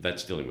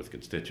that's dealing with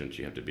constituents.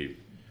 You have to be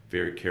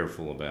very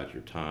careful about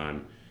your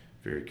time,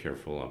 very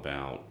careful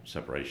about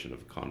separation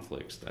of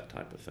conflicts, that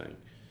type of thing.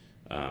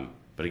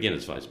 But again,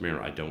 as vice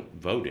mayor, I don't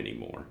vote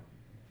anymore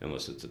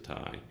unless it's a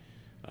tie.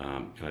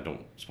 And I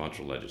don't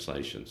sponsor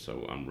legislation,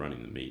 so I'm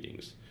running the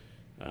meetings.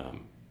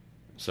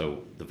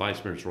 So the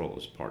vice mayor's role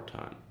is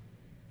part-time.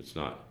 It's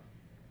not,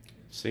 it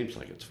seems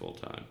like it's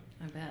full-time,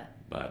 I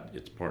bet. but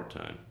it's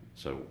part-time.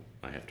 So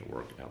I have to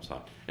work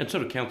outside. And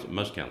so do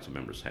most council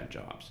members have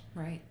jobs.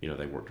 Right.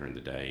 They work during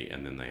the day,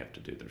 and then they have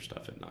to do their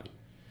stuff at night.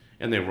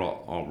 And they were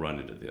all run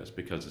into this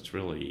because it's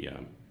really,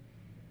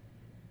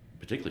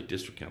 particularly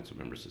district council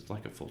members, it's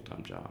like a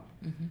full-time job.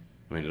 Mm-hmm.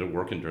 I mean, they're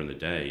working during the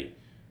day,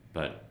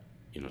 but,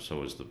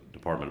 so is the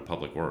Department of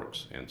Public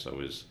Works, and so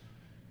is,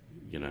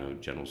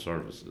 General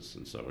Services,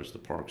 and so is the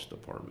Parks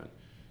Department,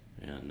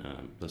 and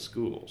the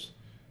schools.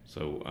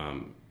 So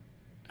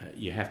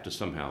you have to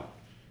somehow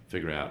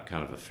figure out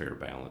kind of a fair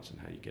balance in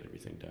how you get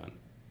everything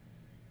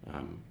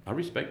done. I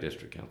respect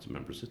district council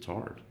members. It's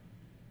hard.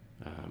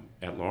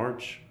 At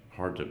large,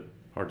 hard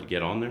to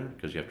get on there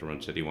because you have to run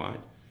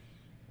citywide.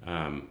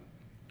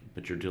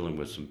 But you're dealing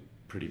with some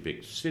pretty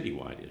big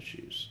citywide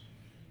issues.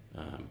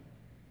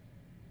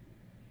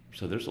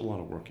 So there's a lot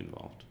of work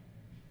involved.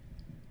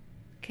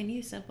 Can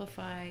you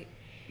simplify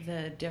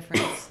the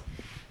difference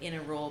in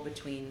a role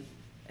between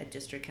a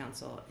district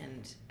council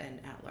and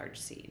an at-large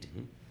seat?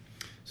 Mm-hmm.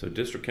 So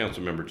district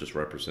council member just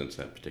represents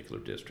that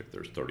particular district.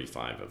 There's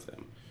 35 of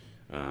them,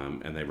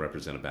 and they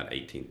represent about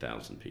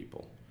 18,000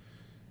 people.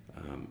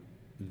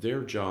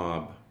 Their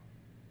job,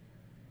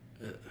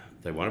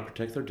 they want to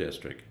protect their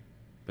district,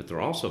 but they're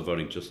also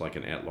voting just like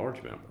an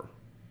at-large member.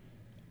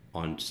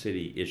 on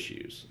city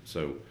issues.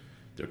 So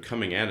they're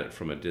coming at it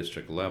from a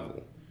district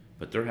level,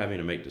 but they're having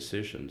to make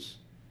decisions.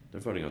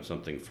 They're voting on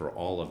something for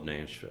all of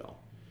Nashville.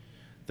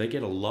 They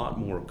get a lot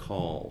more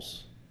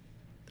calls.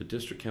 The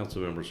district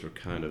council members are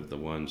kind of the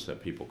ones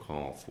that people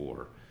call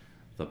for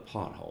the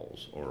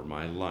potholes, or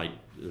my light,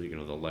 the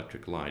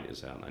electric light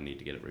is out and I need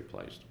to get it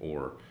replaced,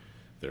 or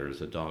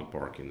there's a dog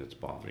barking that's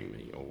bothering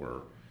me,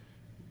 or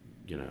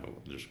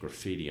there's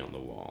graffiti on the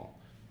wall,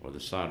 or the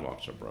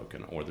sidewalks are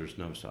broken, or there's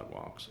no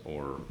sidewalks,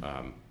 or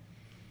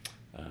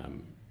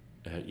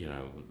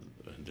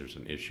there's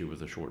an issue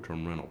with a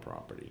short-term rental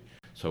property.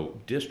 So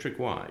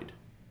district-wide,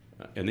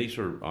 and these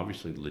are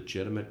obviously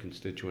legitimate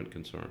constituent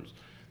concerns,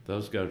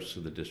 those go to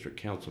the district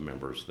council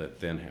members that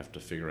then have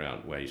to figure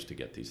out ways to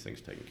get these things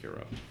taken care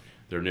of.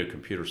 There are new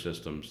computer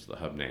systems, the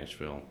Hub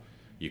Nashville,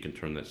 you can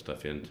turn that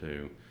stuff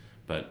into,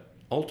 but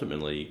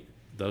ultimately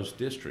those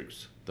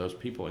districts, those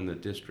people in the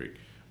district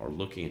are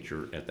looking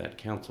at that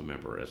council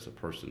member as the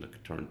person to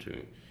turn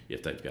to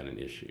if they've got an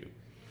issue.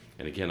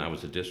 And again, I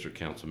was a district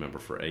council member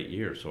for 8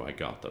 years, so I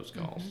got those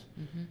calls.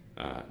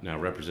 Now I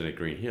represented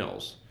Green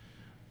Hills,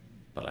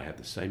 but I had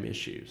the same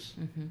issues.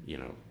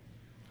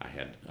 I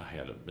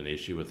had an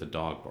issue with the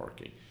dog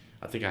barking.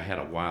 I think I had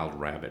a wild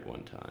rabbit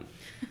one time.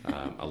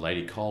 A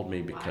lady called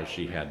me because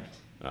she had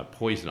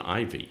poison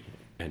ivy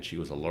and she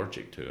was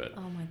allergic to it.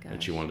 Oh my gosh.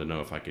 And she wanted to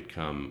know if I could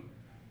come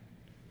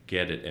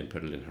get it and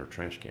put it in her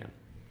trash can.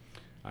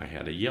 I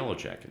had a yellow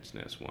jacket's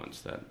nest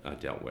once that I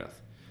dealt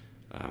with.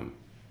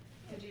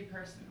 Did you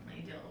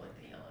personally deal with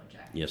the yellow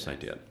jacket? Yes, I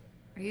did.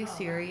 Are you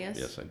serious?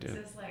 Yes, I did.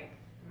 This is like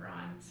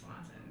Ron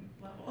Swanson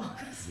level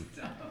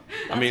stuff.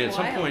 I mean, at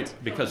some wild. point,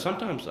 because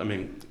sometimes,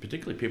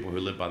 particularly people who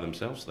live by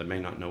themselves, they may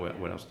not know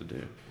what else to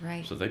do.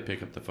 Right. So they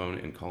pick up the phone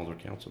and call their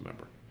council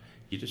member.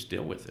 You just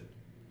deal with it.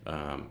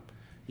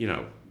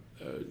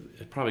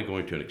 Probably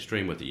going to an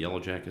extreme with the yellow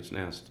jacket's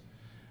nest.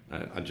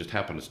 I just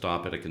happened to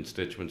stop at a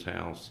constituent's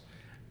house,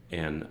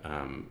 and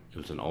it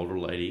was an older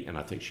lady, and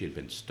I think she had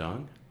been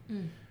stung.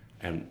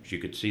 And you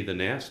could see the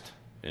nest,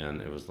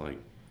 and it was like,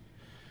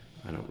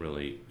 I don't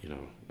really,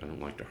 I don't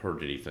like to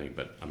hurt anything,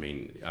 but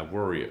I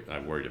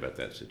worried about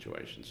that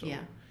situation. So,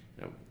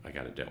 I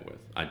got it dealt with.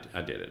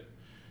 I did it.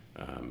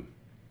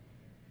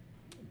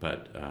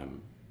 But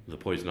the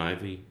poison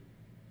ivy,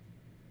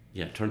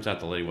 it turns out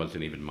the lady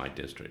wasn't even in my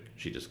district.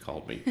 She just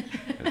called me.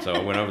 And so I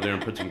went over there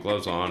and put some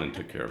gloves on and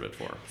took care of it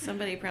for her.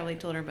 Somebody probably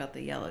told her about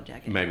the yellow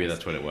jacket. Maybe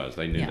that's what it was.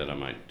 They knew that I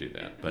might do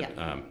that. But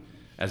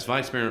as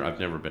vice mayor, I've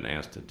never been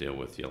asked to deal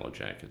with yellow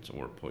jackets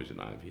or poison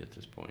ivy at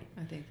this point.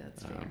 I think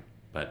that's fair.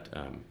 But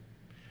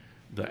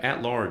the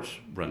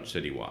at-large run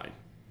citywide.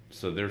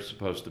 So there's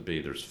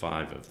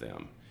 5 of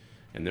them,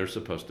 and they're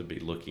supposed to be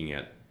looking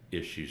at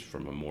issues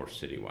from a more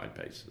citywide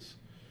basis.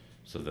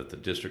 So that the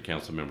district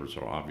council members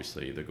are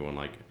obviously, they're going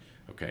like,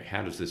 okay,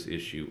 how does this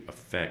issue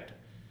affect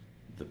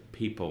the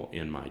people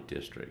in my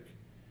district?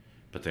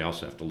 But they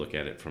also have to look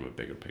at it from a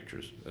bigger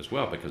picture as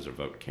well, because their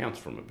vote counts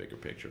from a bigger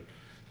picture.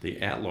 The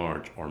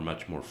at-large are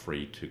much more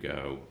free to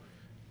go,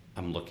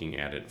 I'm looking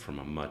at it from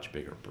a much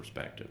bigger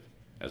perspective.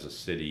 As a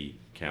city,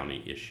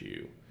 county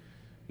issue,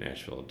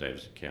 Nashville,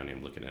 Davidson County,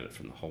 I'm looking at it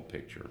from the whole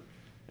picture,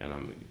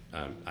 and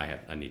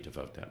I need to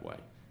vote that way.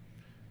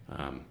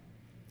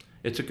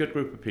 It's a good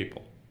group of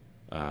people,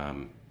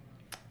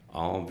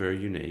 all very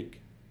unique.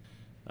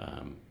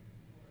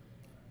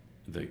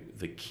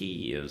 The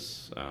key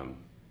is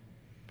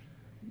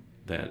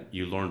that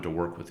you learn to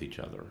work with each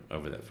other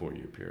over that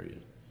 4-year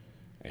period,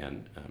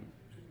 and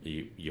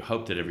you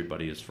hope that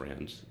everybody is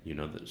friends. You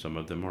know that some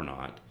of them are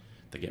not.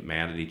 They get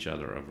mad at each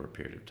other over a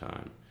period of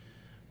time.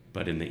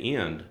 But in the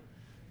end,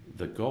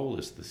 the goal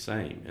is the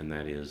same, and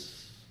that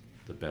is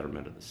the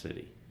betterment of the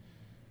city.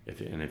 If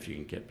you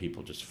can get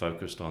people just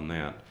focused on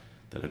that,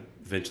 then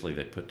eventually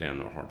they put down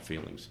their hard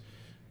feelings.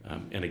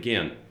 And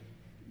again,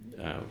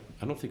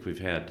 I don't think we've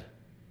had,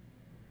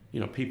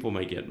 people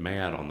may get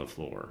mad on the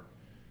floor,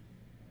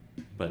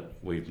 but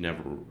we've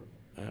never,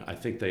 I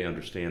think they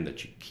understand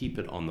that you keep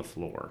it on the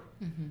floor.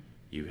 Mm-hmm.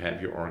 You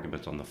have your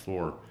arguments on the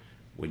floor.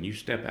 When you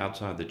step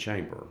outside the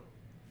chamber,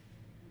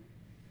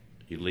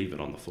 you leave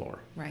it on the floor.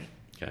 Right.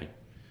 Okay.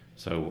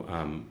 So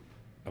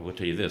I will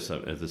tell you this.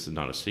 This is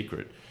not a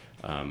secret,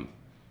 and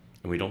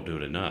we don't do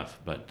it enough.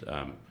 But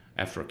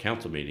after a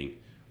council meeting,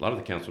 a lot of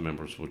the council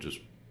members will just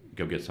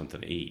go get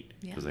something to eat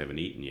because they haven't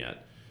eaten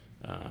yet,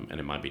 and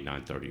it might be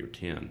 9:30 or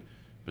 10.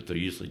 But they'll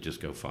usually just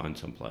go find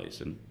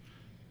someplace, and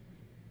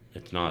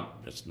it's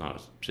not a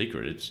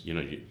secret. It's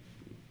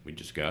we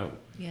just go.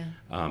 Yeah.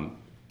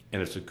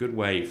 And it's a good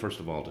way,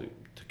 first of all, to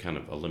kind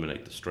of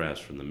eliminate the stress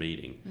from the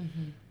meeting.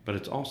 Mm-hmm. But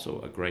it's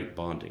also a great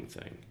bonding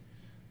thing.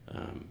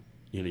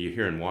 You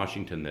hear in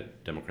Washington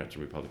that Democrats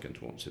and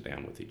Republicans won't sit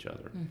down with each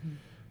other.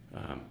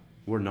 Mm-hmm.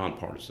 We're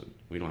nonpartisan.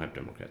 We don't have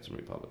Democrats and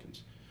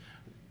Republicans.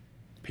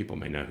 People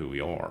may know who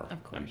we are,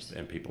 of course,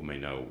 and people may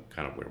know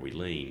kind of where we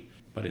lean.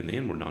 But in the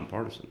end, we're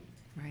nonpartisan.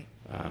 Right.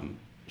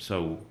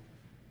 So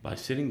by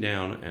sitting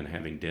down and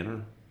having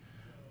dinner,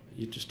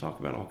 you just talk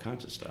about all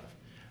kinds of stuff.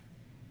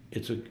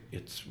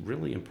 It's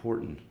really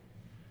important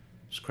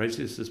as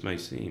crazy as this may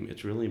seem,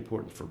 it's really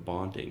important for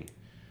bonding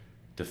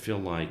to feel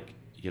like,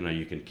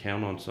 you can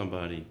count on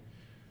somebody.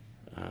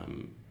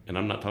 And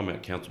I'm not talking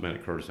about councilman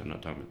Curtis. I'm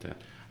not talking about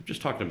that. I'm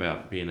just talking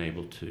about being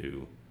able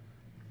to,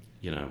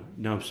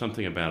 know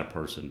something about a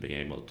person, being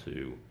able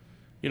to,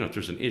 if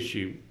there's an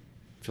issue,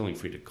 feeling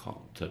free to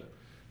call, to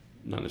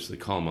not necessarily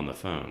call them on the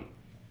phone,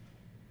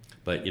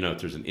 but, if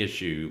there's an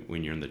issue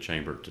when you're in the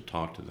chamber, to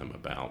talk to them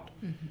about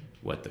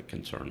what the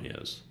concern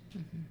is.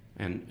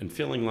 And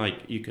feeling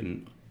like you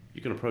can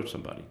approach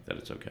somebody, that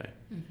it's okay.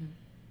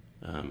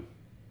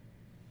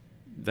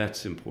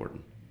 That's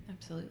important.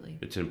 Absolutely.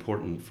 It's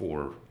important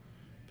for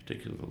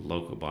particularly the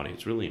local body.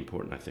 It's really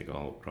important, I think,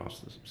 all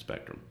across the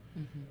spectrum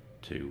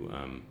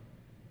to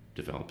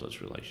develop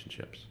those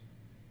relationships.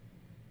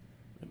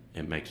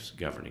 It makes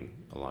governing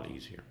a lot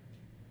easier.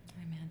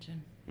 I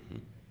imagine.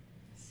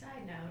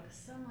 Side note,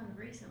 someone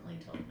recently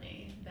told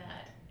me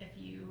that if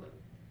you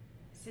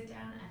sit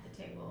down at the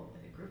table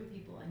with a group of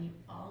people and you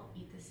all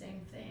eat the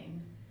same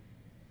thing,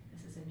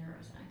 this is a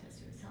neuroscientist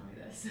who was telling me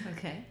this,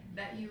 Okay.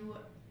 that you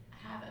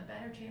have a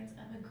better chance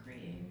of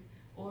agreeing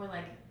or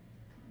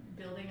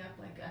building up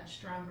a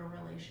stronger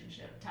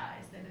relationship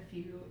ties than if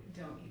you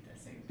don't eat the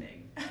same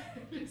thing.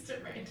 Just a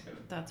random.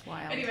 That's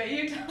wild. Anyway,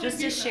 you tell Just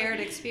me a about shared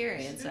it.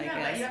 experience, I Yeah,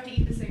 guess. you have to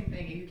eat the same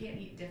thing and you can't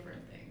eat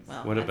different things.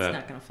 Well, What that's about-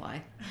 not going to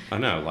fly. I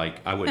know,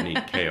 I wouldn't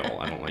eat kale.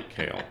 I don't like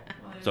kale.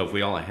 Well, So if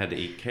we all had to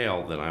eat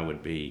kale, then I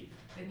would be,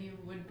 then you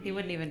would be, He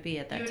wouldn't even be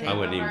at you that would table. I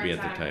wouldn't have a even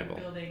be hard at the time table.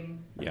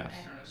 Building, Yes.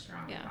 I don't know,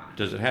 strong Yeah. bonds.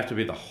 does it have to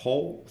be the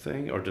whole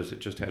thing, or does it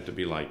just have to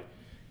be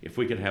if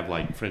we could have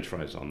French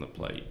fries on the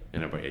plate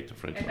and everybody ate the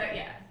French And fries? that,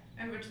 yeah,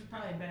 and which is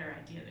probably a better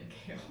idea than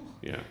kale.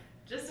 Yeah.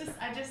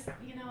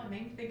 It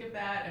made me think of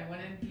that. I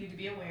wanted you to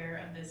be aware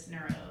of this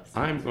neuro.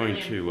 I'm going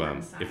really to,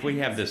 important if we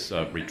have science.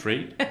 this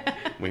retreat,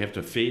 we have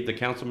to feed the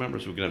council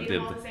members. We're going Eat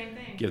them all to the same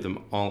thing. give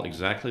them all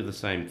exactly the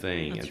same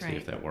thing That's and see right.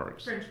 if that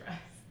works. French fries.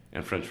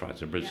 And French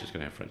fries. Everybody's Yeah. just going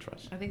to have French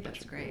fries. I think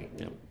that's great.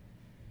 Yep.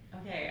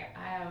 Okay,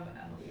 I have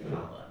a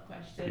follow-up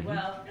question. Mhm.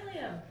 Well,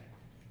 really,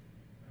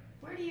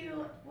 where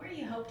do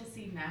you hope to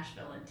see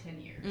Nashville in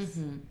 10 years?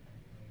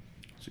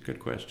 It's a good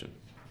question.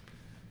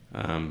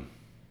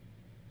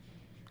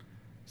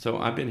 So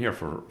I've been here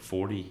for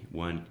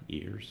 41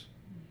 years.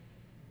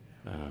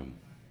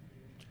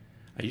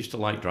 I used to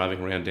like driving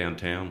around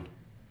downtown,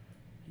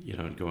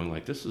 and going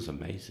this is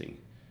amazing.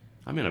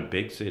 I'm in a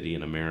big city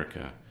in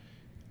America,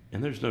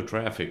 and there's no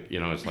traffic.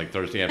 It's like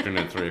Thursday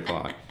afternoon at 3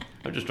 o'clock.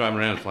 I'm just driving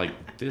around.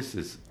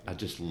 It's I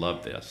just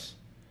love this.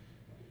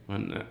 Well,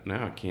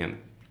 now I can't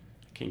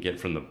get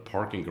from the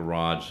parking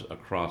garage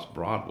across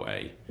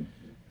Broadway.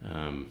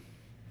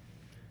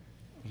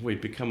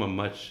 We've become a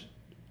much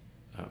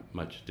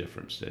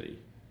different city.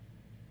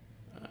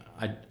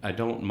 I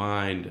don't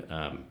mind.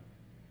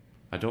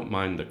 I don't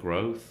mind the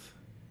growth.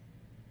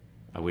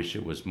 I wish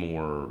it was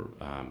more.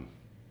 I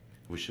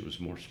wish it was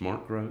more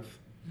smart growth.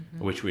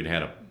 I wish we'd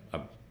had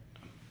a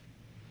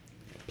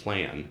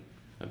plan,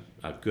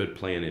 a good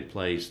plan in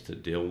place to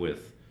deal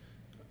with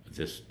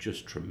this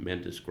just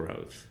tremendous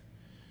growth.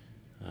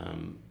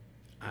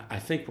 I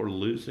think we're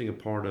losing a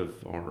part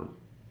of our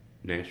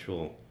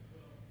Nashville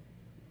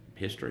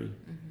history.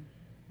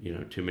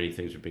 Too many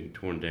things are being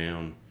torn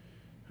down.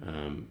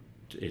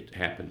 It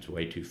happens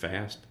way too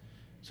fast.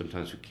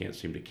 Sometimes we can't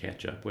seem to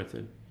catch up with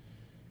it.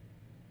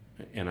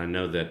 And I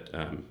know that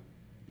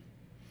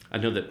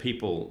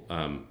people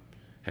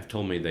have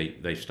told me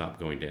they stopped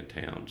going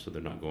downtown, so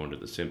they're not going to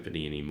the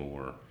symphony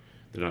anymore.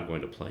 They're not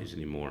going to plays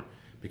anymore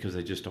because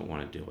they just don't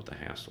want to deal with the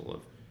hassle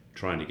of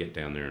trying to get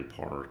down there and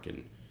park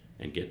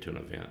and get to an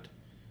event.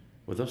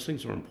 Well, those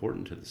things are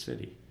important to the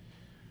city.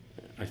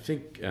 I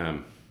think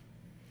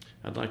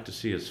I'd like to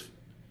see us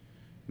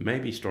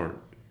maybe start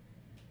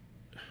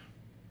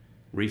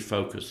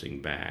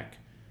refocusing back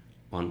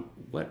on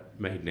what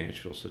made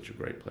Nashville such a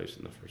great place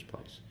in the first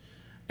place,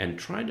 and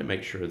trying to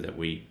make sure that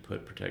we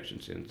put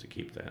protections in to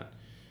keep that,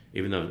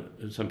 even though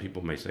some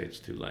people may say it's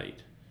too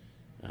late.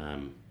 I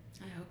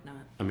hope not.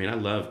 I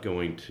love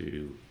going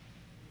to.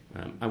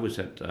 I was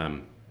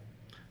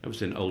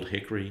in Old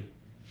Hickory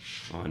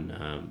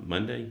on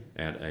Monday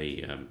at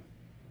a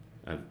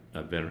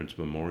Veterans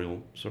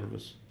Memorial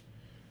service,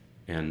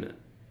 and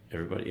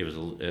everybody. It was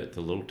at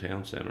the little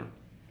town center.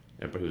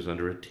 Everybody was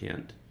under a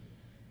tent.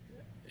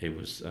 It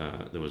was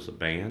there was a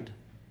band,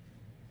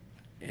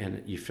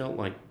 and you felt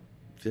like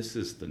this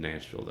is the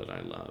Nashville that I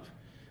love.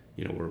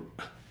 Where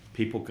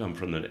people come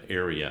from the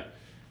area,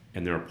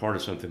 and they're a part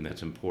of something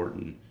that's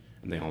important,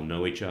 and they all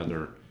know each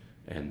other,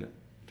 and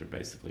they're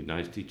basically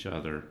nice to each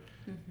other,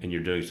 and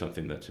you're doing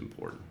something that's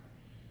important.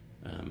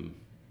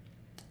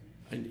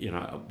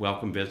 I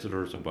welcome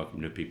visitors. I welcome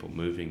new people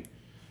moving,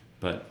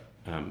 but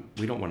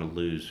we don't want to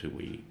lose who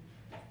we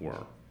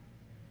were.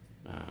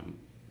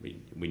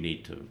 We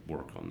need to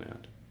work on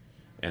that,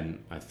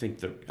 and I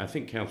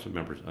think council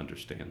members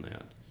understand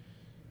that,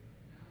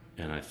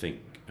 and I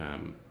think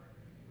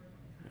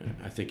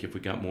if we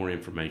got more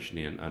information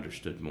in,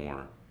 understood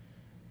more,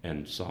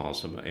 and saw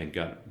and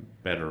got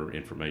better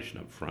information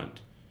up front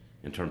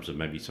in terms of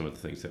maybe some of the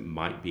things that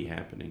might be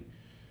happening,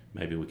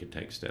 maybe we could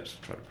take steps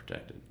to try to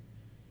protect it.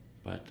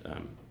 But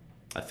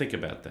I think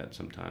about that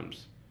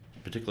sometimes,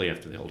 particularly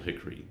after the Old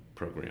Hickory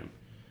program.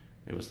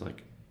 It was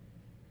like,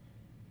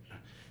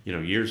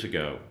 years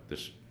ago,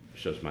 this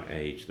shows my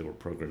age, there were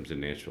programs in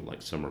Nashville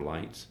like Summer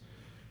Lights,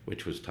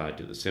 which was tied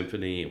to the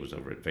symphony. It was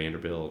over at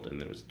Vanderbilt,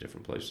 and there was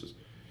different places.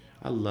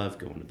 I love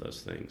going to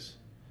those things.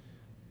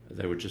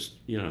 They were just,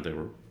 they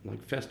were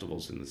like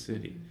festivals in the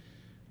city.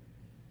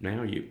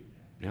 Now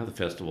the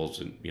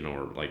festivals,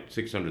 are like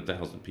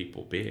 600,000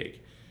 people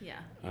big. Yeah.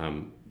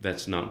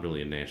 That's not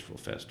really a Nashville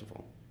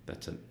festival.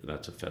 That's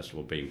a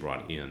festival being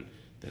brought in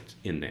that's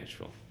in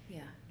Nashville.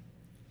 Yeah.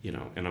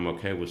 And I'm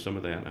okay with some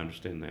of that. I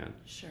understand that.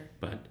 Sure.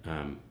 But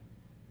I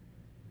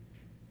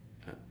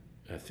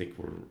think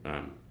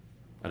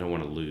I don't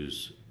want to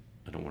lose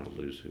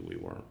who we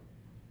were.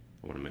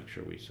 I want to make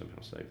sure we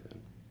somehow save them.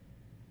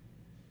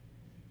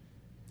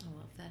 I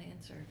love that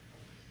answer.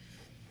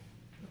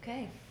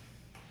 Okay.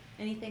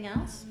 Anything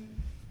else?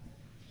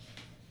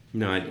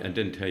 No, I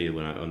didn't tell you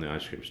when I owned the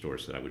ice cream store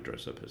that I would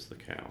dress up as the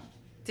cow.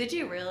 Did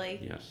you really?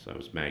 Yes, I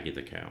was Maggie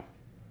the cow.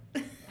 I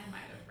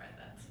might have read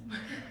that somewhere.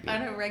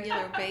 On a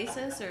regular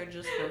basis or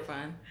just for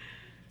fun?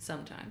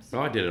 Sometimes. Oh,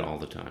 I did it all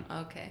the time.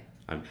 Okay.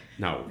 I didn't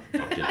do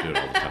it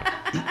all the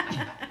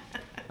time.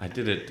 I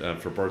did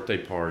it for birthday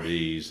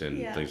parties and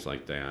things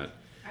like that.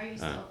 Are you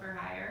still for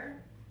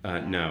hire?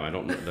 No, I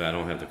don't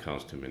have the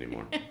costume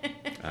anymore.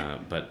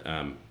 But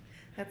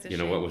That's a you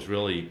know what was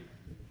really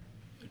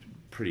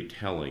pretty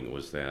telling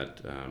was that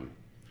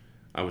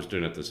I was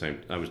doing that at the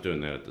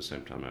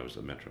same time I was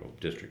a Metro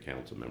District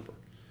Council member,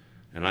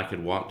 and I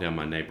could walk down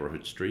my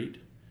neighborhood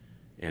street,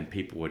 and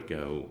people would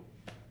go,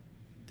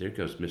 "There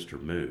goes Mr.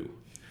 Moo."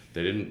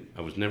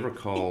 I was never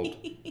called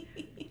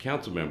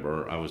council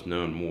member. I was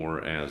known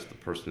more as the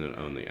person that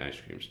owned the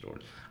ice cream store.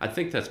 I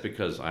think that's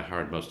because I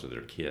hired most of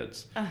their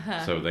kids,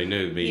 so they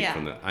knew me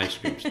from the ice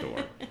cream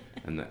store,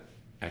 and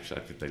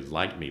actually I think they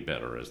liked me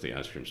better as the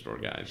ice cream store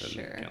guy than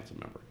the council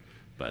member.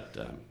 But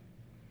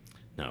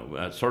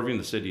no, serving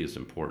the city is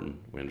important.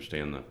 We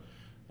understand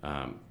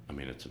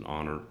it's an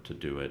honor to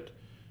do it.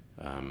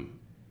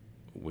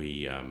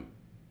 We are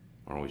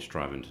always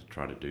striving to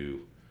try to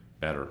do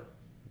better,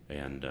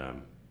 and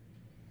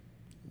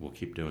we'll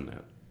keep doing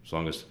that. As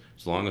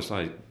long as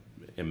I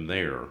am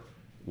there,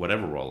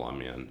 whatever role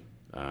I'm in,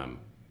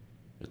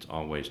 it's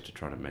always to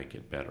try to make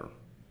it better,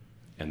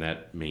 and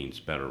that means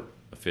better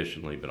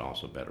efficiently, but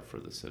also better for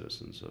the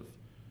citizens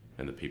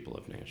and the people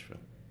of Nashville.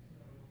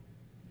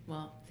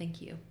 Well,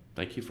 thank you.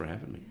 Thank you for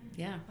having me.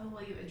 Yeah. Oh,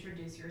 will you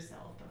introduce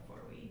yourself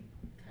before we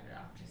cut it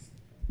off?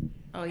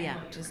 Oh,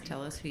 yeah. Just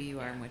tell us who you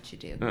are and what you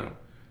do.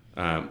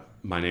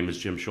 My name is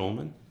Jim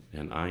Shulman,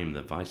 and I am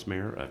the Vice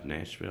Mayor of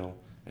Nashville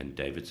and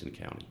Davidson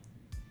County.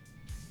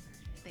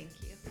 Thank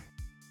you.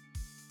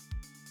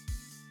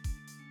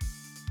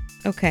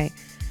 Okay.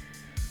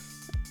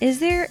 Is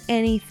there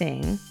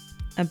anything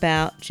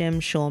about Jim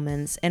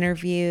Shulman's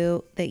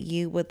interview that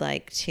you would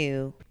like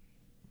to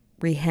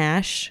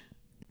rehash?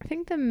 I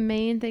think the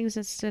main things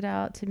that stood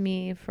out to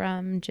me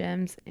from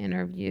Jim's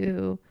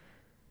interview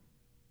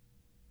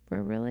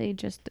were really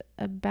just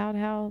about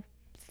how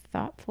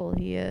thoughtful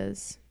he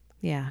is.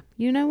 Yeah.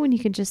 You know when you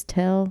can just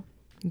tell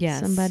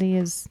somebody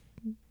has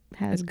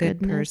a good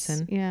goodness?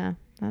 person. Yeah.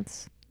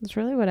 That's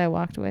really what I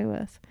walked away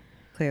with.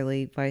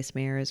 Clearly, vice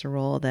mayor is a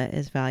role that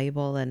is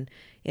valuable and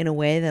in a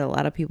way that a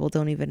lot of people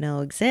don't even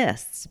know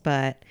exists.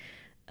 But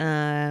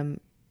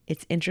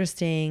it's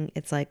interesting.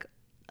 It's like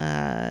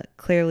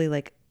clearly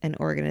like an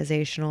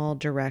organizational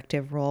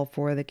directive role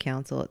for the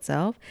council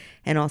itself,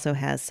 and also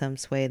has some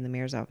sway in the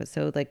mayor's office.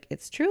 So like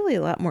it's truly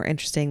a lot more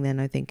interesting than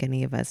I think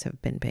any of us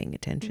have been paying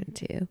attention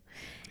to.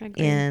 I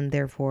agree. And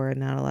therefore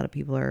not a lot of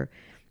people are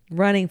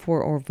running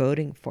for or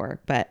voting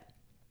for, but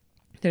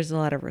there's a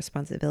lot of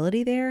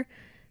responsibility there.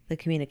 The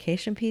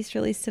communication piece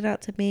really stood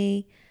out to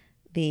me.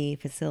 The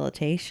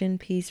facilitation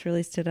piece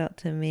really stood out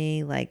to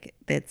me. Like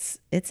it's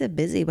a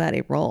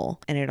busybody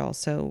role, and it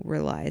also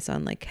relies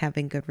on like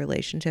having good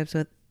relationships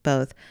with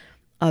both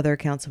other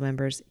council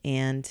members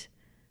and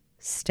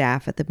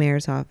staff at the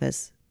mayor's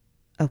office.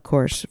 Of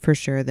course, for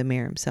sure, the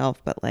mayor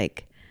himself, but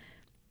like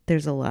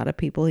there's a lot of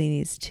people he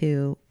needs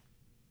to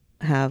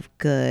have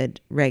good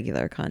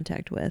regular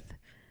contact with.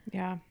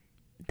 Yeah.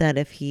 That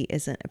if he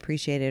isn't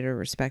appreciated or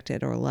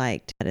respected or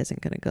liked, that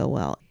isn't going to go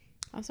well.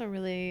 Also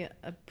really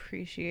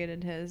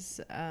appreciated his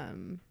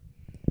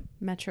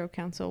Metro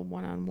Council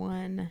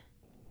one-on-one.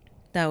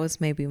 That was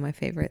maybe my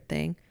favorite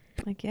thing.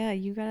 Like, yeah,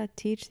 you got to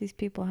teach these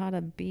people how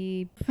to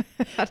be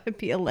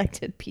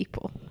elected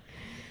people.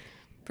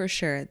 For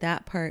sure.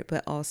 That part,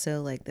 but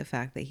also like the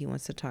fact that he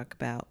wants to talk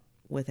about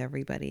with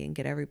everybody and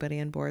get everybody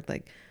on board.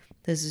 Like,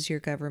 this is your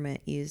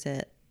government. Use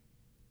it.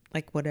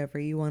 Like, whatever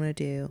you want to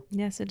do.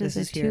 Yes, it is This a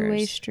is two-way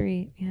yours.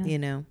 street. Yeah. You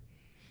know,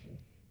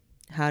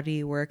 how do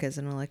you work as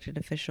an elected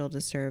official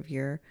to serve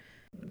your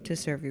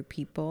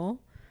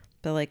people?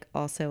 But like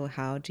also,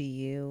 how do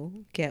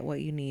you get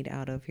what you need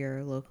out of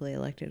your locally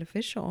elected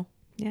official?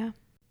 Yeah.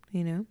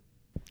 You know?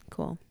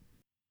 Cool.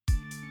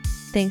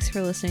 Thanks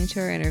for listening to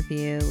our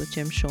interview with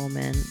Jim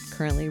Shulman,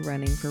 currently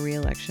running for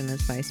re-election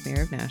as Vice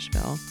Mayor of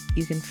Nashville.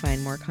 You can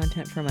find more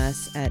content from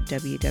us at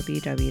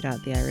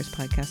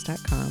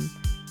www.theirispodcast.com.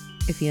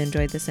 If you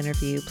enjoyed this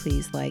interview,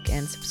 please like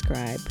and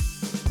subscribe.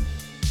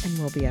 And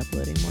we'll be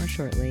uploading more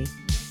shortly.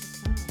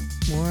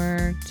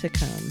 More to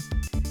come.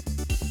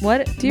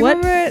 Do you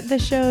remember the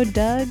show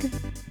Doug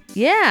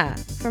Yeah.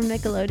 from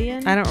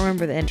Nickelodeon? I don't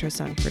remember the intro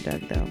song for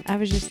Doug, though. I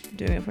was just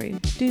doing it for you.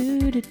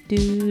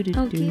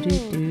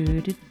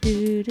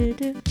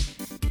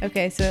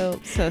 Okay, so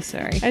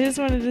sorry. I just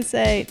wanted to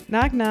say,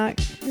 knock knock.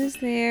 Who's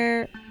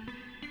there?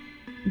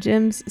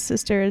 Jim's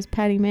sister is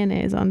Patty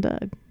Mayonnaise on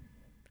Doug.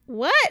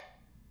 What?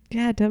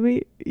 Yeah,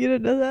 dummy. You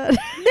didn't know that?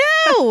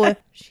 No.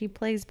 She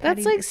plays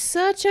Patty. That's like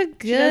such a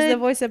good. She does the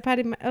voice of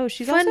Patty.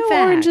 She's Fun also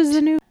fact. Orange is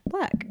the New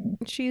Black.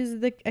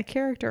 She's a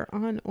character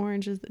on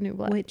Orange is the New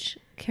Black. Which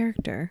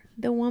character?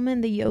 The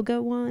woman, the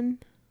yoga one.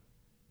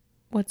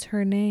 What's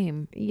her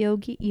name?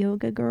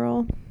 Yoga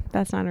girl.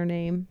 That's not her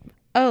name.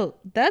 Oh,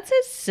 that's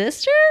his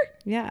sister?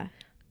 Yeah.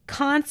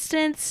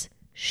 Constance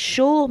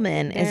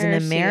Shulman is an There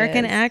she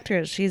American is.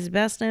 actress. She's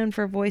best known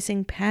for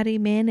voicing Patty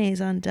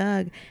Mayonnaise on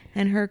Doug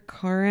and her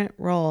current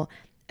role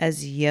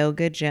as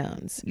Yoga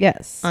Jones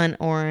Yes. on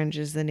Orange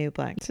is the New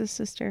Black. It's his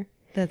sister.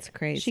 That's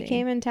crazy. She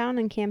came in town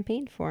and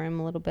campaigned for him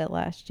a little bit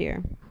last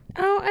year.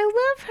 Oh,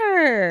 I love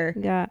her.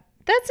 Yeah.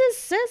 That's his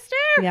sister?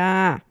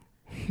 Yeah.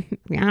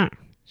 Yeah.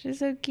 She's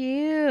so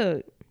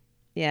cute.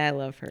 Yeah, I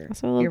love her.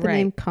 Also, I love You're the right.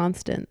 name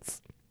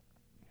Constance.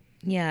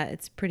 Yeah,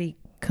 it's pretty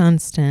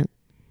constant.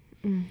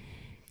 Mm.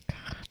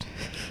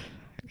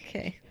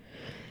 Okay.